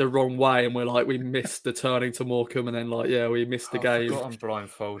take the wrong way and we missed the turning to Morecambe, and then we missed the game. I'm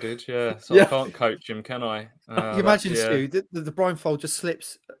blindfolded, yeah, so Yeah. I can't coach him, can I? You imagine, Stu, the blindfold just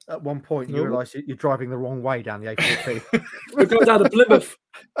slips at one point, and you realise you're driving the wrong way down the A14. We're going down to Plymouth.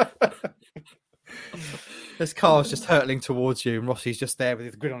 This car's just hurtling towards you, and Rossi's just there with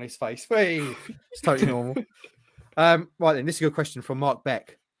his grin on his face. Whee! It's totally normal. Right then, this is a good question from Mark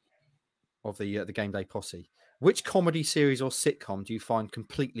Beck of the Game Day Posse. Which comedy series or sitcom do you find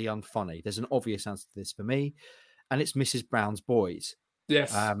completely unfunny? There's an obvious answer to this for me, and it's Mrs. Brown's Boys.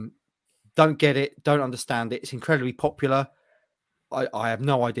 Yes. Don't get it, don't understand it. It's incredibly popular. I have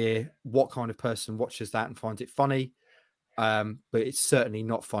no idea what kind of person watches that and finds it funny, but it's certainly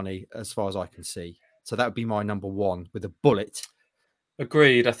not funny as far as I can see. So that would be my number one with a bullet.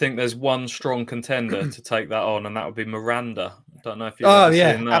 Agreed. I think there's one strong contender to take that on, and that would be Miranda. Don't know if you've ever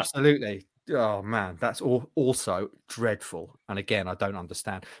seen that. Absolutely. Oh man, that's also dreadful. And again, I don't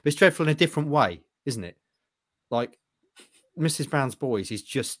understand. But it's dreadful in a different way, isn't it? Like Mrs. Brown's Boys is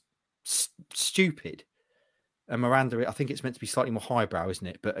just stupid. And Miranda, I think it's meant to be slightly more highbrow, isn't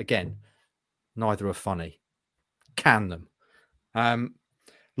it? But again, neither are funny. Can them.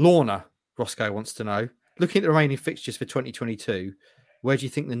 Lorna, Roscoe wants to know, looking at the remaining fixtures for 2022, where do you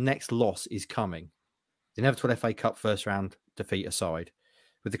think the next loss is coming? The inevitable FA Cup first round defeat aside.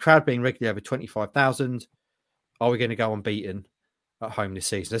 With the crowd being regularly over 25,000, are we going to go unbeaten at home this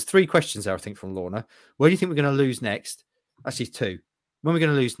season? There's 3 questions there, I think, from Lorna. Where do you think we're going to lose next? Actually, 2. When are we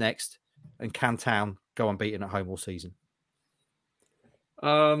going to lose next? And can Town go unbeaten at home all season?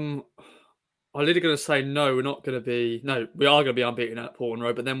 I'm literally going to say no. We are going to be unbeaten at Portland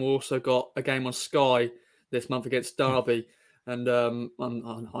Road, but then we've also got a game on Sky this month against Derby. And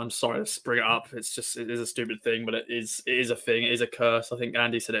I'm sorry to bring it up. It is a stupid thing, but it is a thing. It is a curse. I think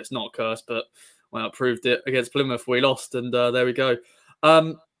Andy said it's not a curse, but when I proved it against Plymouth, we lost, and there we go.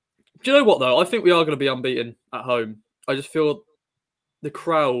 Do you know what though? I think we are going to be unbeaten at home. I just feel the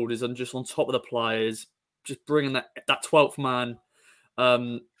crowd is just on top of the players, just bringing that 12th man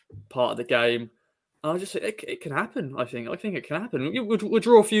part of the game. I just think it can happen. I think it can happen. We'll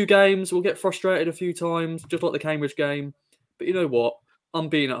draw a few games. We'll get frustrated a few times, just like the Cambridge game. But you know what?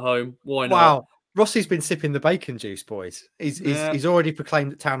 Unbeaten at home. Why not? Wow. Rossi's been sipping the bacon juice, boys. He's already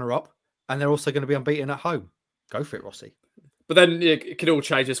proclaimed that Town are up, and they're also going to be unbeaten at home. Go for it, Rossi. But then it could all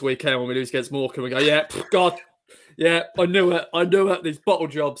change this weekend when we lose against Morecambe. We go, God, I knew it. These bottle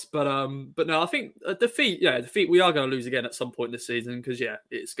jobs, but no, I think a defeat. We are going to lose again at some point this season because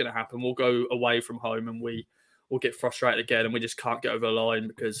it's going to happen. We'll go away from home and we'll get frustrated again, and we just can't get over the line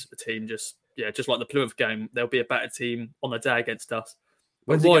because the team just like the Plymouth game, there'll be a better team on the day against us.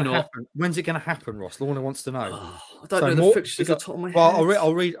 When's it going to happen, Ross? Lorna wants to know. I don't know the fixtures off the top of my head. Well,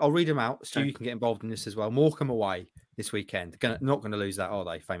 I'll read them out. Stu, you can get involved in this as well. Morecambe away this weekend. Not going to lose that, are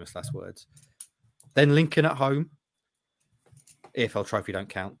they? Famous last words. Then Lincoln at home. EFL Trophy don't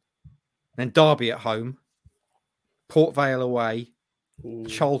count. Then Derby at home. Port Vale away. Ooh.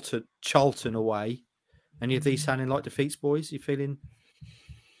 Charlton away. Any of these sounding like defeats, boys? You feeling?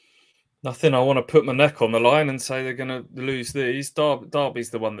 Nothing. I want to put my neck on the line and say they're going to lose these. Derby's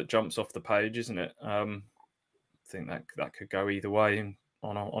the one that jumps off the page, isn't it? I think that could go either way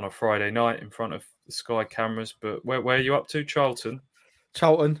on a Friday night in front of the Sky cameras. But where are you up to, Charlton?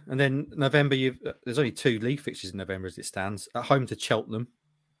 Charlton, and then November. There's only 2 league fixtures in November as it stands. At home to Cheltenham,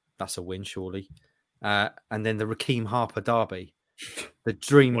 that's a win surely. And then the Rakeem Harper derby, the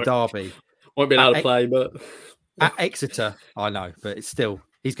dream derby. Won't be allowed to play, but at Exeter, I know, but it's still.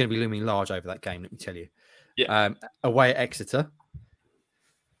 He's going to be looming large over that game, let me tell you. Yeah. Away at Exeter.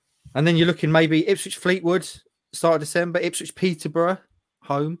 And then you're looking maybe Ipswich Fleetwood, start of December. Ipswich Peterborough,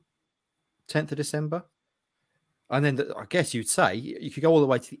 home, 10th of December. And then I guess you'd say you could go all the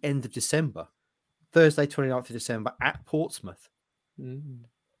way to the end of December. Thursday, 29th of December at Portsmouth. Mm.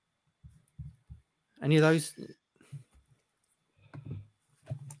 Any of those?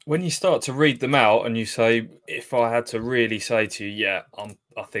 When you start to read them out and you say, if I had to really say to you,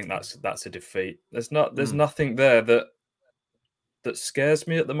 I think that's a defeat. There's nothing there that that scares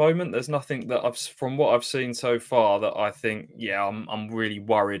me at the moment. There's nothing that from what I've seen so far, that I think, I'm really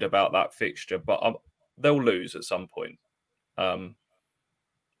worried about that fixture. But they'll lose at some point.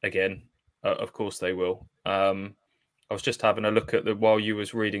 Again, of course they will. I was just having a look at while you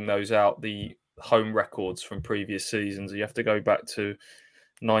was reading those out, the home records from previous seasons. You have to go back to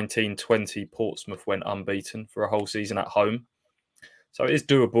 1920. Portsmouth went unbeaten for a whole season at home, so it is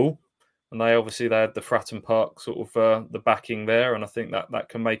doable. And they had the Fratton Park sort of the backing there, and I think that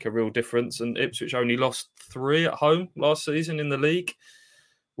can make a real difference. And Ipswich only lost 3 at home last season in the league,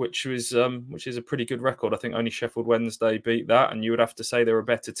 which is a pretty good record. I think only Sheffield Wednesday beat that, and you would have to say they're a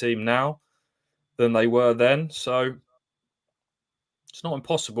better team now than they were then. So it's not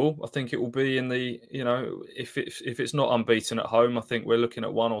impossible. I think it will be in the, if it's not unbeaten at home, I think we're looking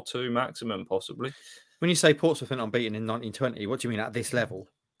at 1 or 2 maximum, possibly. When you say Portsmouth went unbeaten in 1920, what do you mean at this level?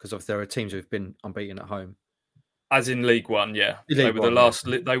 Because if there are teams who've been unbeaten at home, as in League One, yeah, they were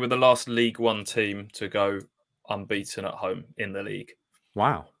the last League One team to go unbeaten at home in the league.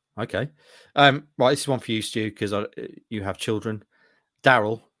 Wow. Okay. Right. This is one for you, Stu, because you have children.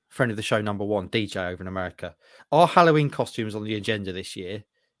 Daryl, friend of the show, number 1, DJ over in America. Are Halloween costumes on the agenda this year?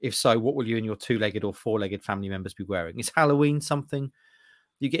 If so, what will you and your 2-legged or 4-legged family members be wearing? Is Halloween something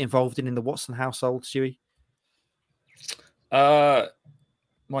you get involved in the Watson household, Stewie?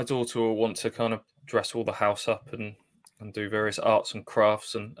 My daughter will want to kind of dress all the house up and do various arts and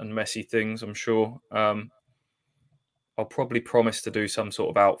crafts and messy things, I'm sure. I'll probably promise to do some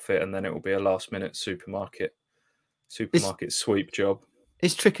sort of outfit, and then it will be a last-minute supermarket sweep job.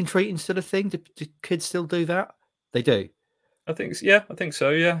 Is trick-and-treating still a thing? Do kids still do that? They do. I think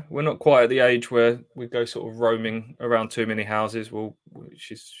so. Yeah, we're not quite at the age where we go sort of roaming around too many houses. Well,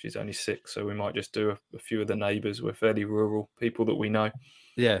 she's only 6, so we might just do a few of the neighbours. We're fairly rural people that we know.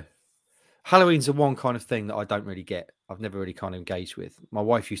 Yeah, Halloween's the one kind of thing that I don't really get. I've never really kind of engaged with. My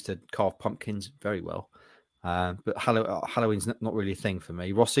wife used to carve pumpkins very well, but Halloween's not really a thing for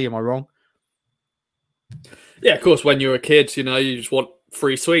me. Rossi, am I wrong? Yeah, of course. When you're a kid, you just want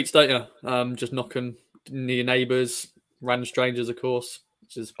free sweets, don't you? Just knocking near your neighbours, random strangers, of course.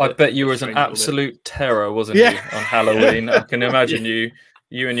 I bet you was an absolute terror, wasn't you, on Halloween? I can imagine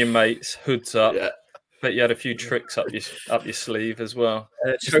you and your mates, hoods up. Yeah. Bet you had a few tricks up your sleeve as well.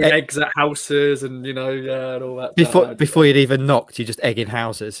 Throwing eggs at houses and and all that. Before you'd even knocked, you just egging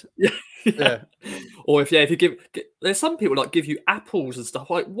houses. Yeah. Or if you give, there's some people like give you apples and stuff.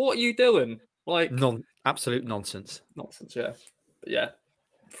 Like, what are you doing? Like absolute nonsense. Nonsense, yeah. But yeah,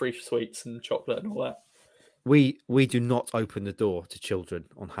 free sweets and chocolate and all that. We do not open the door to children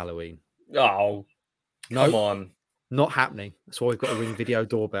on Halloween. Oh, no, come on, not happening. That's why we've got a Ring video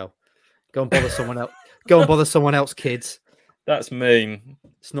doorbell. Go and bother someone else. Go and bother someone else, kids. That's mean.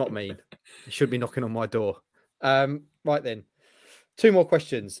 It's not mean. It should be knocking on my door. Right then. 2 more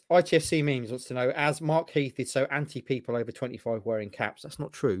questions. ITFC Memes wants to know, as Mark Heath is so anti people over 25 wearing caps. That's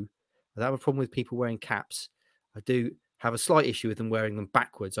not true. I don't have a problem with people wearing caps. I do have a slight issue with them wearing them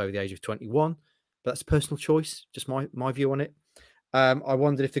backwards over the age of 21, but that's a personal choice. Just my view on it. I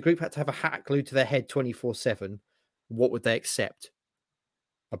wondered if the group had to have a hat glued to their head 24/7, what would they accept?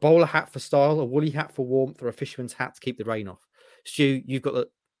 A bowler hat for style, a woolly hat for warmth, or a fisherman's hat to keep the rain off? Stu, you've got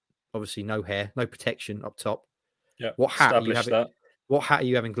obviously no hair, no protection up top. Yeah. What hat are you having? What hat are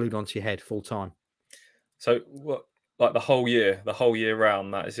you having glued onto your head full time? So what? Like the whole year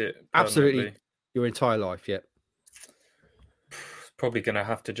round? That is it? Absolutely, your entire life. Yeah. Probably going to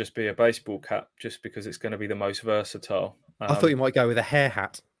have to just be a baseball cap, just because it's going to be the most versatile. I thought you might go with a hair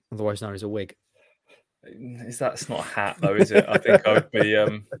hat, otherwise known as a wig. That's not a hat though, is it? I think I would be. I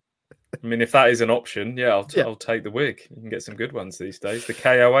mean, if that is an option, I'll take the wig. You can get some good ones these days. The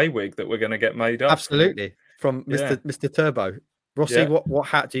KOA wig that we're going to get made up. Absolutely, from Mr. Turbo. Rossi, what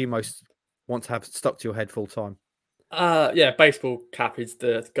hat do you most want to have stuck to your head full time? Baseball cap is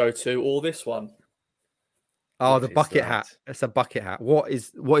the go-to, or this one. Oh, the bucket hat. It's a bucket hat. What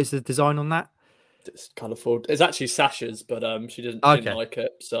is the design on that? It's colourful. It's actually Sasha's, but she didn't like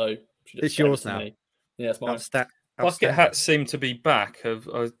it, so it's yours now. Me. Yeah, it's mine. Bucket hats seem to be back.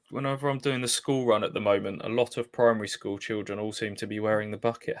 Whenever I'm doing the school run at the moment, a lot of primary school children all seem to be wearing the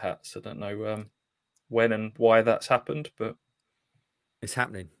bucket hats. I don't know when and why that's happened, but it's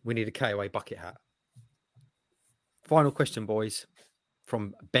happening. We need a KOA bucket hat. Final question, boys,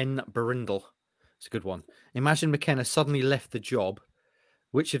 from Ben Berindle. It's a good one. Imagine McKenna suddenly left the job.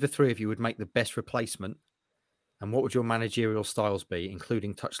 Which of the 3 of you would make the best replacement? And what would your managerial styles be,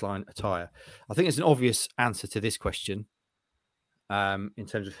 including touchline attire? I think there's an obvious answer to this question in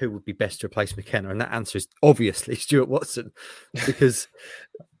terms of who would be best to replace McKenna. And that answer is obviously Stuart Watson, because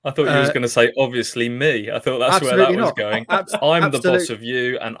I thought you was going to say, obviously me. I thought that's where that Absolutely was not. going. I'm the boss Absolute- of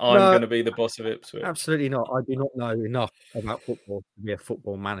you, and I'm No. going to be the boss of Ipswich. Absolutely not. I do not know enough about football to be a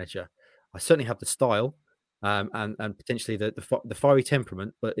football manager. I certainly have the style, and potentially the fiery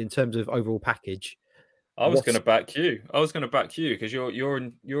temperament, but in terms of overall package, I was going to back you. I was going to back you because you're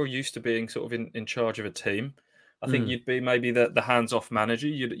used to being sort of in charge of a team. I think you'd be maybe the hands-off manager.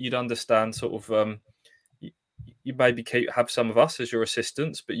 You'd understand sort of you maybe have some of us as your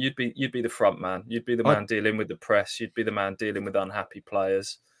assistants, but you'd be the front man. You'd be the man dealing with the press. You'd be the man dealing with unhappy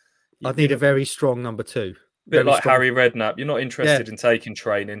players. I'd need a very strong number two. Bit like Harry Redknapp. You're not interested in taking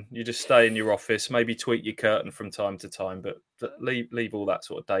training. You just stay in your office, maybe tweak your curtain from time to time, but leave all that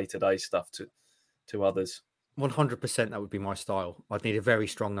sort of day-to-day stuff to others. 100%, that would be my style. I'd need a very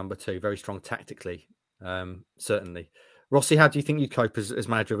strong number two, very strong tactically, certainly. Rossi, how do you think you'd cope as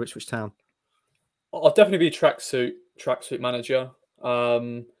manager of Ipswich Town? I'll definitely be tracksuit manager.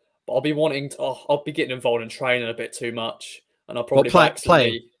 But I'll be wanting to. I'll be getting involved in training a bit too much, and I'll probably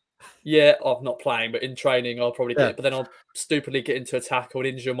playing. Yeah, I'm not playing, but in training I'll probably get. But then I'll stupidly get into a tackle and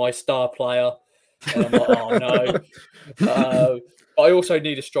injure my star player, and I'm like, oh no. I also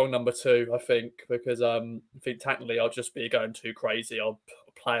need a strong number two, I think, because I think tactically I'll just be going too crazy. I'll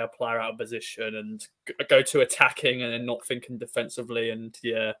play a player out of position and go to attacking and then not thinking defensively, and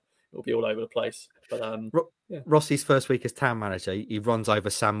it'll be all over the place. But Rossi's first week as town manager, he runs over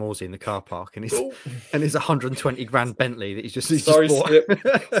Sam Morsey in the car park, and his 120 grand Bentley that he's just bought.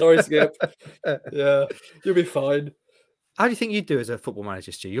 Sorry, Skip. Yeah, you'll be fine. How do you think you'd do as a football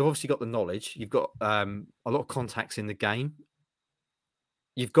manager, Stu? You've obviously got the knowledge. You've got a lot of contacts in the game.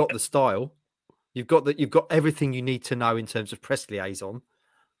 You've got the style. You've got everything you need to know in terms of press liaison.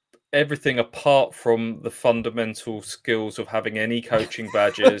 Everything apart from the fundamental skills of having any coaching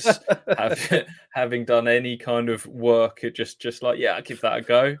badges, having done any kind of work. It just like, I'll give that a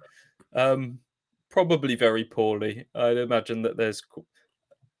go. Probably very poorly. I'd imagine that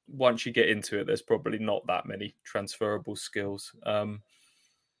once you get into it, there's probably not that many transferable skills.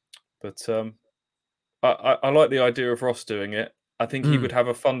 But I like the idea of Ross doing it. I think he would have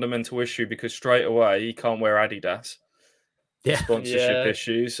a fundamental issue because straight away he can't wear Adidas. Sponsorship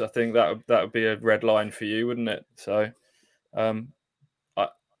issues. I think that would be a red line for you, wouldn't it? So,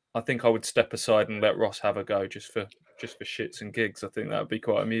 I think I would step aside and let Ross have a go just for shits and gigs. I think that would be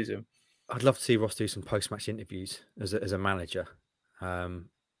quite amusing. I'd love to see Ross do some post-match interviews as a manager. I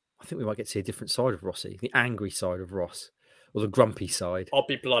think we might get to see a different side of Rossi, the angry side of Ross, or the grumpy side. I'll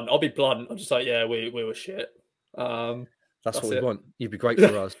be blunt. I'm just like, we were shit. That's what we want. You'd be great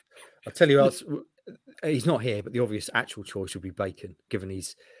for us. I'll tell you else. He's not here, but the obvious actual choice would be Bacon, given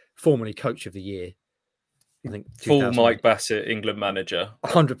he's formerly coach of the year. I think full Mike Bassett, England manager.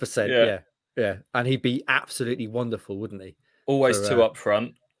 100%. Yeah. And he'd be absolutely wonderful, wouldn't he? Always two up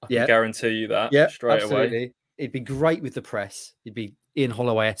front. I can guarantee you that straight away. He'd be great with the press. He'd be Ian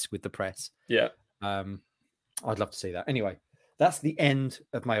Holloway-esque with the press. Yeah. I'd love to see that. Anyway, that's the end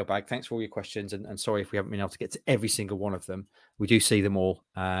of Mailbag. Thanks for all your questions. And sorry if we haven't been able to get to every single one of them. We do see them all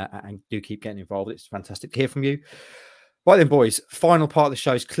and do keep getting involved. It's fantastic to hear from you. Right then, boys, final part of the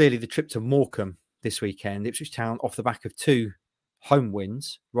show is clearly the trip to Morecambe this weekend. Ipswich Town, off the back of 2 home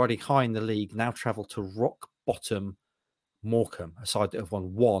wins, riding high in the league, now travel to rock bottom Morecambe, a side that have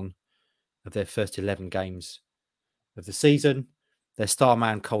won 1 of their first 11 games of the season. Their star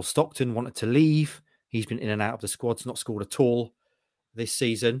man, Cole Stockton, wanted to leave. He's been in and out of the squads, not scored at all this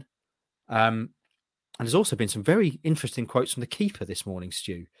season. And there's also been some very interesting quotes from the keeper this morning,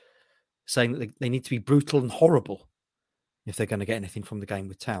 Stu, saying that they need to be brutal and horrible if they're going to get anything from the game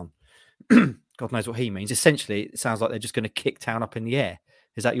with Town. God knows what he means. Essentially, it sounds like they're just going to kick Town up in the air.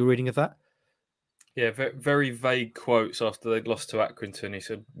 Is that your reading of that? Yeah, very vague quotes after they'd lost to Accrington. He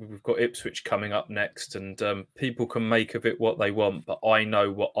said, we've got Ipswich coming up next and people can make of it what they want, but I know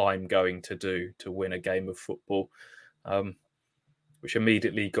what I'm going to do to win a game of football, which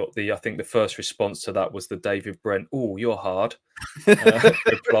immediately got I think the first response to that was the David Brent, "Oh, you're hard,"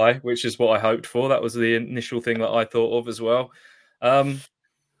 reply, which is what I hoped for. That was the initial thing that I thought of as well.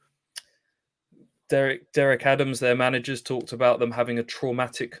 Derek Adams, their managers, talked about them having a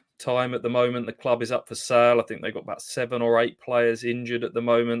traumatic time at the moment. The club is up for sale. I think they've got about 7 or 8 players injured at the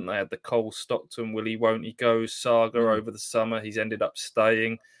moment. They had the Cole Stockton, will he, won't he go saga over the summer. He's ended up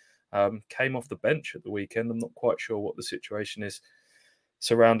staying. Came off the bench at the weekend. I'm not quite sure what the situation is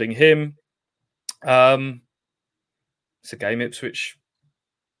surrounding him. It's a game Ipswich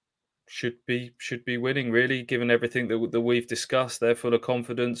should be winning, really, given everything that we've discussed. They're full of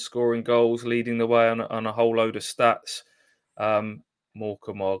confidence, scoring goals, leading the way on a whole load of stats.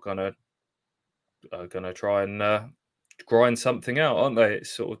 Morecambe are gonna try grind something out, aren't they?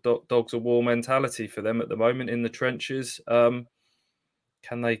 It's sort of dogs of war mentality for them at the moment in the trenches.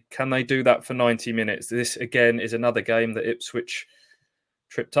 Can they do that for 90 minutes? This again is another game that Ipswich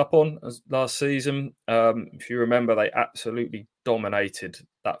tripped up on last season. If you remember, they absolutely dominated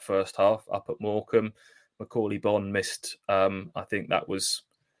that first half up at Morecambe. Macaulay Bonne missed. I think that was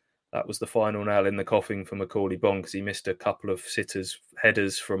the final nail in the coffin for Macaulay Bonne, because he missed a couple of sitters'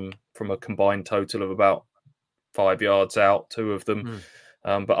 headers from a combined total of about 5 yards out, two of them.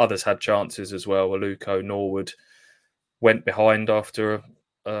 But others had chances as well. Aluko, Norwood went behind after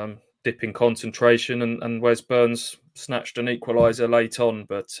a dip in concentration, and Wes Burns snatched an equaliser late on.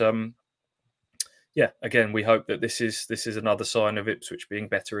 But again, we hope that this is another sign of Ipswich being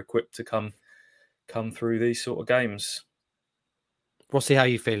better equipped to come through these sort of games. Rossi, how are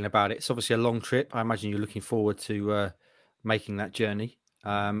you feeling about it? It's obviously a long trip. I imagine you're looking forward to making that journey.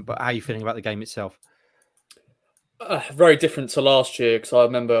 But how are you feeling about the game itself? Very different to last year, because I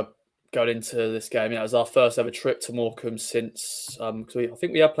remember going into this game. It was our first ever trip to Morecambe since I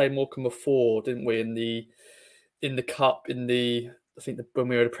think we had played Morecambe before, didn't we? In the cup, when we were in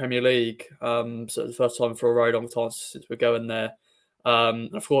the Premier League. So it was the first time for a very long time since we're going there.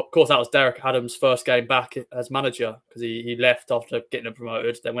 Of course, that was Derek Adams' first game back as manager, because he left after getting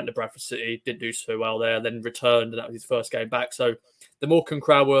promoted, then went to Bradford City, didn't do so well there, then returned, and that was his first game back. So the Morecambe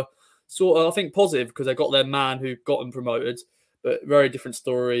crowd were sort of, I think, positive because they got their man who got them promoted, but very different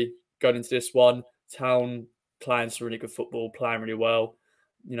story going into this one. Town playing some really good football, playing really well.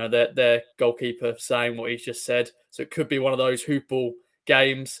 You know, their goalkeeper saying what he's just said. So it could be one of those hoopball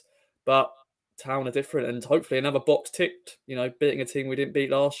games, but Town are different, and hopefully another box ticked, you know, beating a team we didn't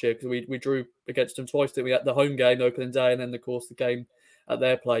beat last year, because we drew against them twice, didn't we, at the home game, the opening day, and then, of course, the game at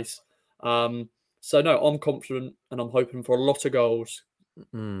their place. So, no, I'm confident, and I'm hoping for a lot of goals.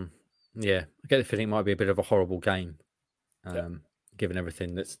 Yeah, I get the feeling it might be a bit of a horrible game, given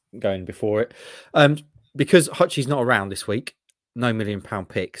everything that's going before it. Because Hutchie's not around this week, no £1 million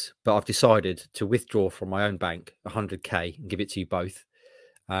picks, but I've decided to withdraw from my own bank 100k and give it to you both.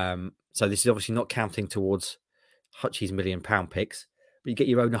 So this is obviously not counting towards Hutchie's £1 million picks, but you get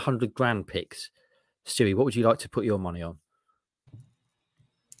your own 100 grand picks. Stewie, what would you like to put your money on?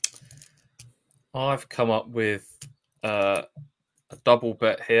 I've come up with a double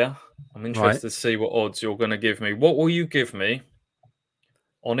bet here. I'm interested to see what odds you're going to give me. What will you give me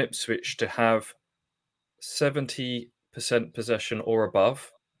on Ipswich to have 70% possession or above,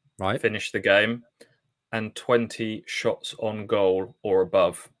 finish the game, and 20 shots on goal or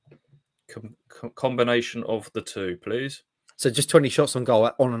above? Combination of the two, please. So just 20 shots on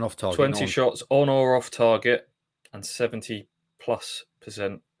goal on and off target. 20 shots on or off target, and 70+%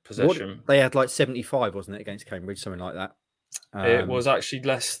 possession. They had like 75, wasn't it, against Cambridge, something like that? It was actually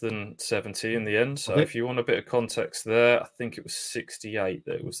less than 70 in the end. So if you want a bit of context there, I think it was 68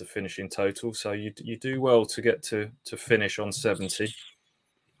 that it was the finishing total. So you do well to get to finish on 70.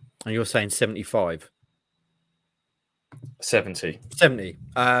 And you're saying 75? 70.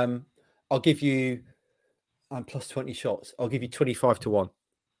 I'll give you plus 20 shots. I'll give you 25 to 1.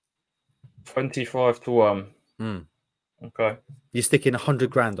 25 to 1. Okay. You're sticking 100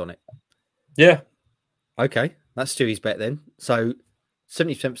 grand on it? Yeah. Okay. That's Stewie's bet then. So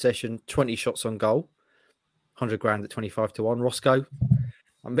 70% possession, 20 shots on goal, 100 grand at 25 to 1. Roscoe,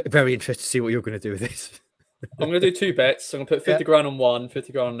 I'm very interested to see what you're going to do with this. I'm going to do two bets. I'm going to put 50 grand on one,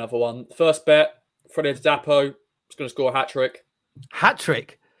 50 grand on another one. First bet, Freddie Dapo is going to score a hat-trick.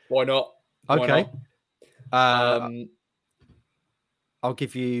 Hat-trick? Why not? Okay. I'll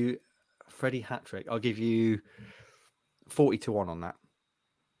give you Freddie hat-trick. I'll give you 40 to 1 on that.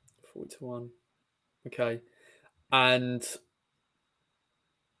 40 to 1. Okay. And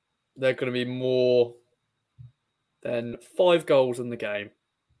they're going to be more than 5 goals in the game.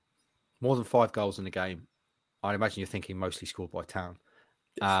 More than 5 goals in the game. I imagine you're thinking mostly scored by Town.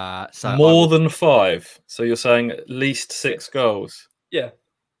 So more than 5. So you're saying at least 6 goals? Yeah.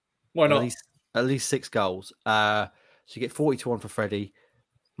 Why not? At least 6 goals. So you get 40 to 1 for Freddie.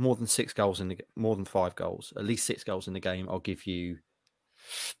 More than 6 goals more than 5 goals. At least 6 goals in the game. I'll give you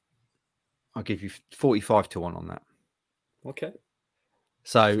 45 to 1 on that. Okay.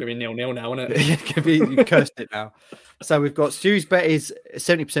 So it's going to be 0-0 now, isn't it? You've cursed it now. So we've got Stu's bet is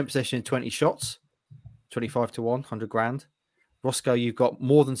 70% possession and 20 shots. 25 to 1, 100 grand. Roscoe, you've got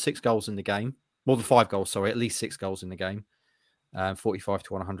more than 6 goals in the game. More than 5 goals, sorry. At least 6 goals in the game. 45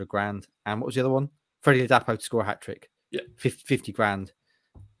 to 1, 100 grand. And what was the other one? Freddie Dapo to score a hat-trick. Yeah. 50 grand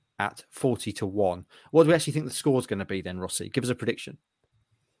at 40 to 1. What do we actually think the score's going to be then, Rossi? Give us a prediction.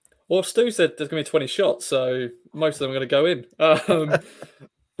 Well, Stu said there's going to be 20 shots, so most of them are going to go in.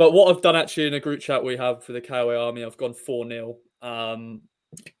 But what I've done actually in a group chat we have for the KOA Army, I've gone 4-0.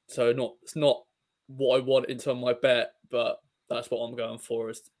 So it's not what I want in terms of my bet, but that's what I'm going for.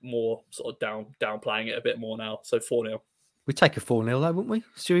 Is more sort of downplaying it a bit more now. So 4-0. We'd take a 4-0 though, wouldn't we?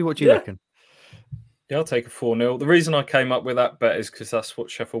 Stewie, what do you reckon? Yeah, I'll take a 4-0. The reason I came up with that bet is because that's what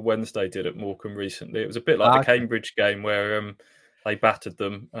Sheffield Wednesday did at Morecambe recently. It was a bit like the Cambridge game where they battered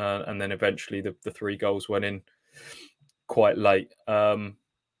them and then eventually the 3 goals went in quite late.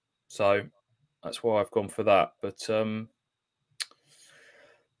 So that's why I've gone for that. But 2-0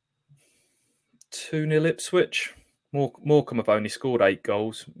 Ipswich. Morecambe have only scored 8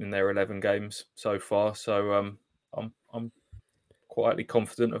 goals in their 11 games so far. So I'm quietly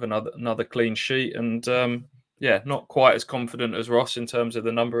confident of another clean sheet. And not quite as confident as Ross in terms of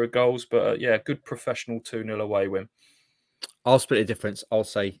the number of goals. But good professional 2-0 away win. I'll split the difference. I'll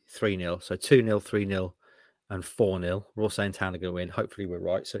say 3-0. So 2-0, 3-0. And 4-0. We're all saying Town are going to win. Hopefully we're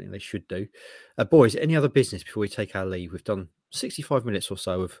right. Certainly they should do. Boys, any other business before we take our leave? We've done 65 minutes or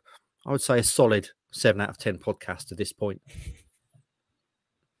so of, I would say, a solid 7 out of 10 podcast to this point.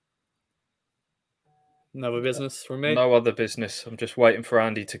 No other business from me? No other business. I'm just waiting for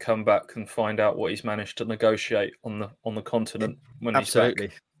Andy to come back and find out what he's managed to negotiate on the continent when he's back. Absolutely.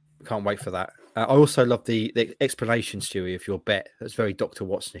 Can't wait for that. I also love the explanation, Stewie, of your bet. That's very Dr.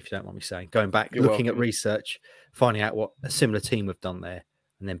 Watson, if you don't mind me saying. Going back, looking at research, finding out what a similar team have done there,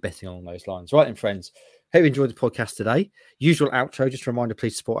 and then betting along those lines. Right then, friends. Hope you enjoyed the podcast today. Usual outro, just a reminder,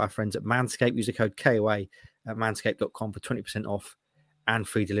 please support our friends at Manscaped. Use the code KOA at manscaped.com for 20% off and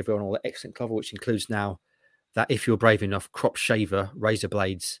free delivery on all the excellent cover, which includes now that, if you're brave enough, crop shaver razor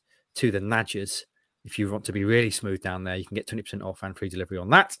blades to the Nadgers. If you want to be really smooth down there, you can get 20% off and free delivery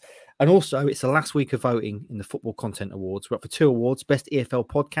on that. And also, it's the last week of voting in the Football Content Awards. We're up for 2 awards, Best EFL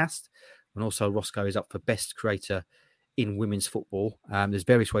Podcast, and also Roscoe is up for Best Creator in Women's Football. There's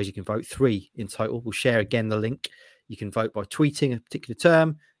various ways you can vote, 3 in total. We'll share again the link. You can vote by tweeting a particular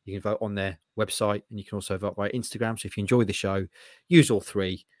term. You can vote on their website, and you can also vote by Instagram. So if you enjoy the show, use all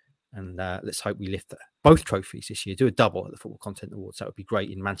 3. And let's hope we lift both trophies this year. Do a double at the Football Content Awards. That would be great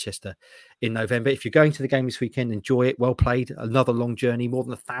in Manchester in November. If you're going to the game this weekend, enjoy it. Well played. Another long journey. More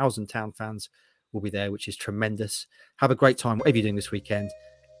than 1,000 Town fans will be there, which is tremendous. Have a great time, whatever you're doing this weekend.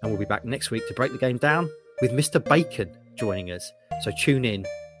 And we'll be back next week to break the game down with Mr. Bacon joining us. So tune in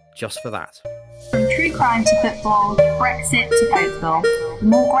just for that. From true crime to football, Brexit to Coatsville. For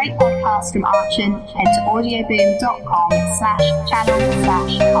more great podcasts from Archon, head to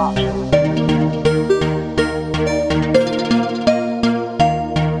audioboom.com/channel/Archon.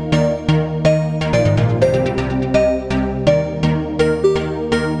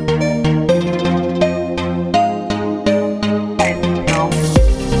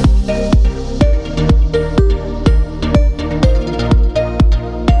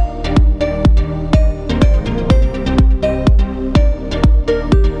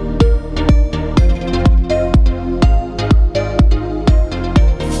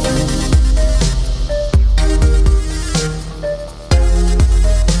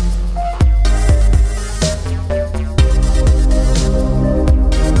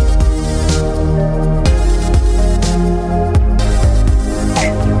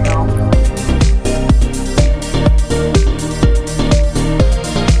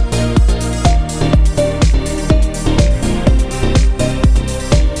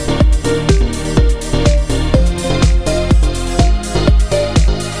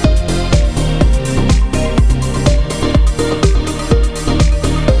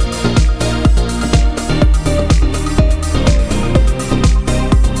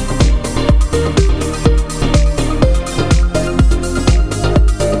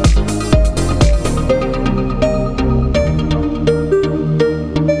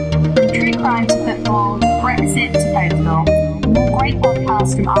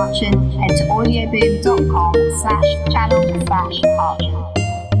 From Archon, head to audioboom.com/channel/Archon.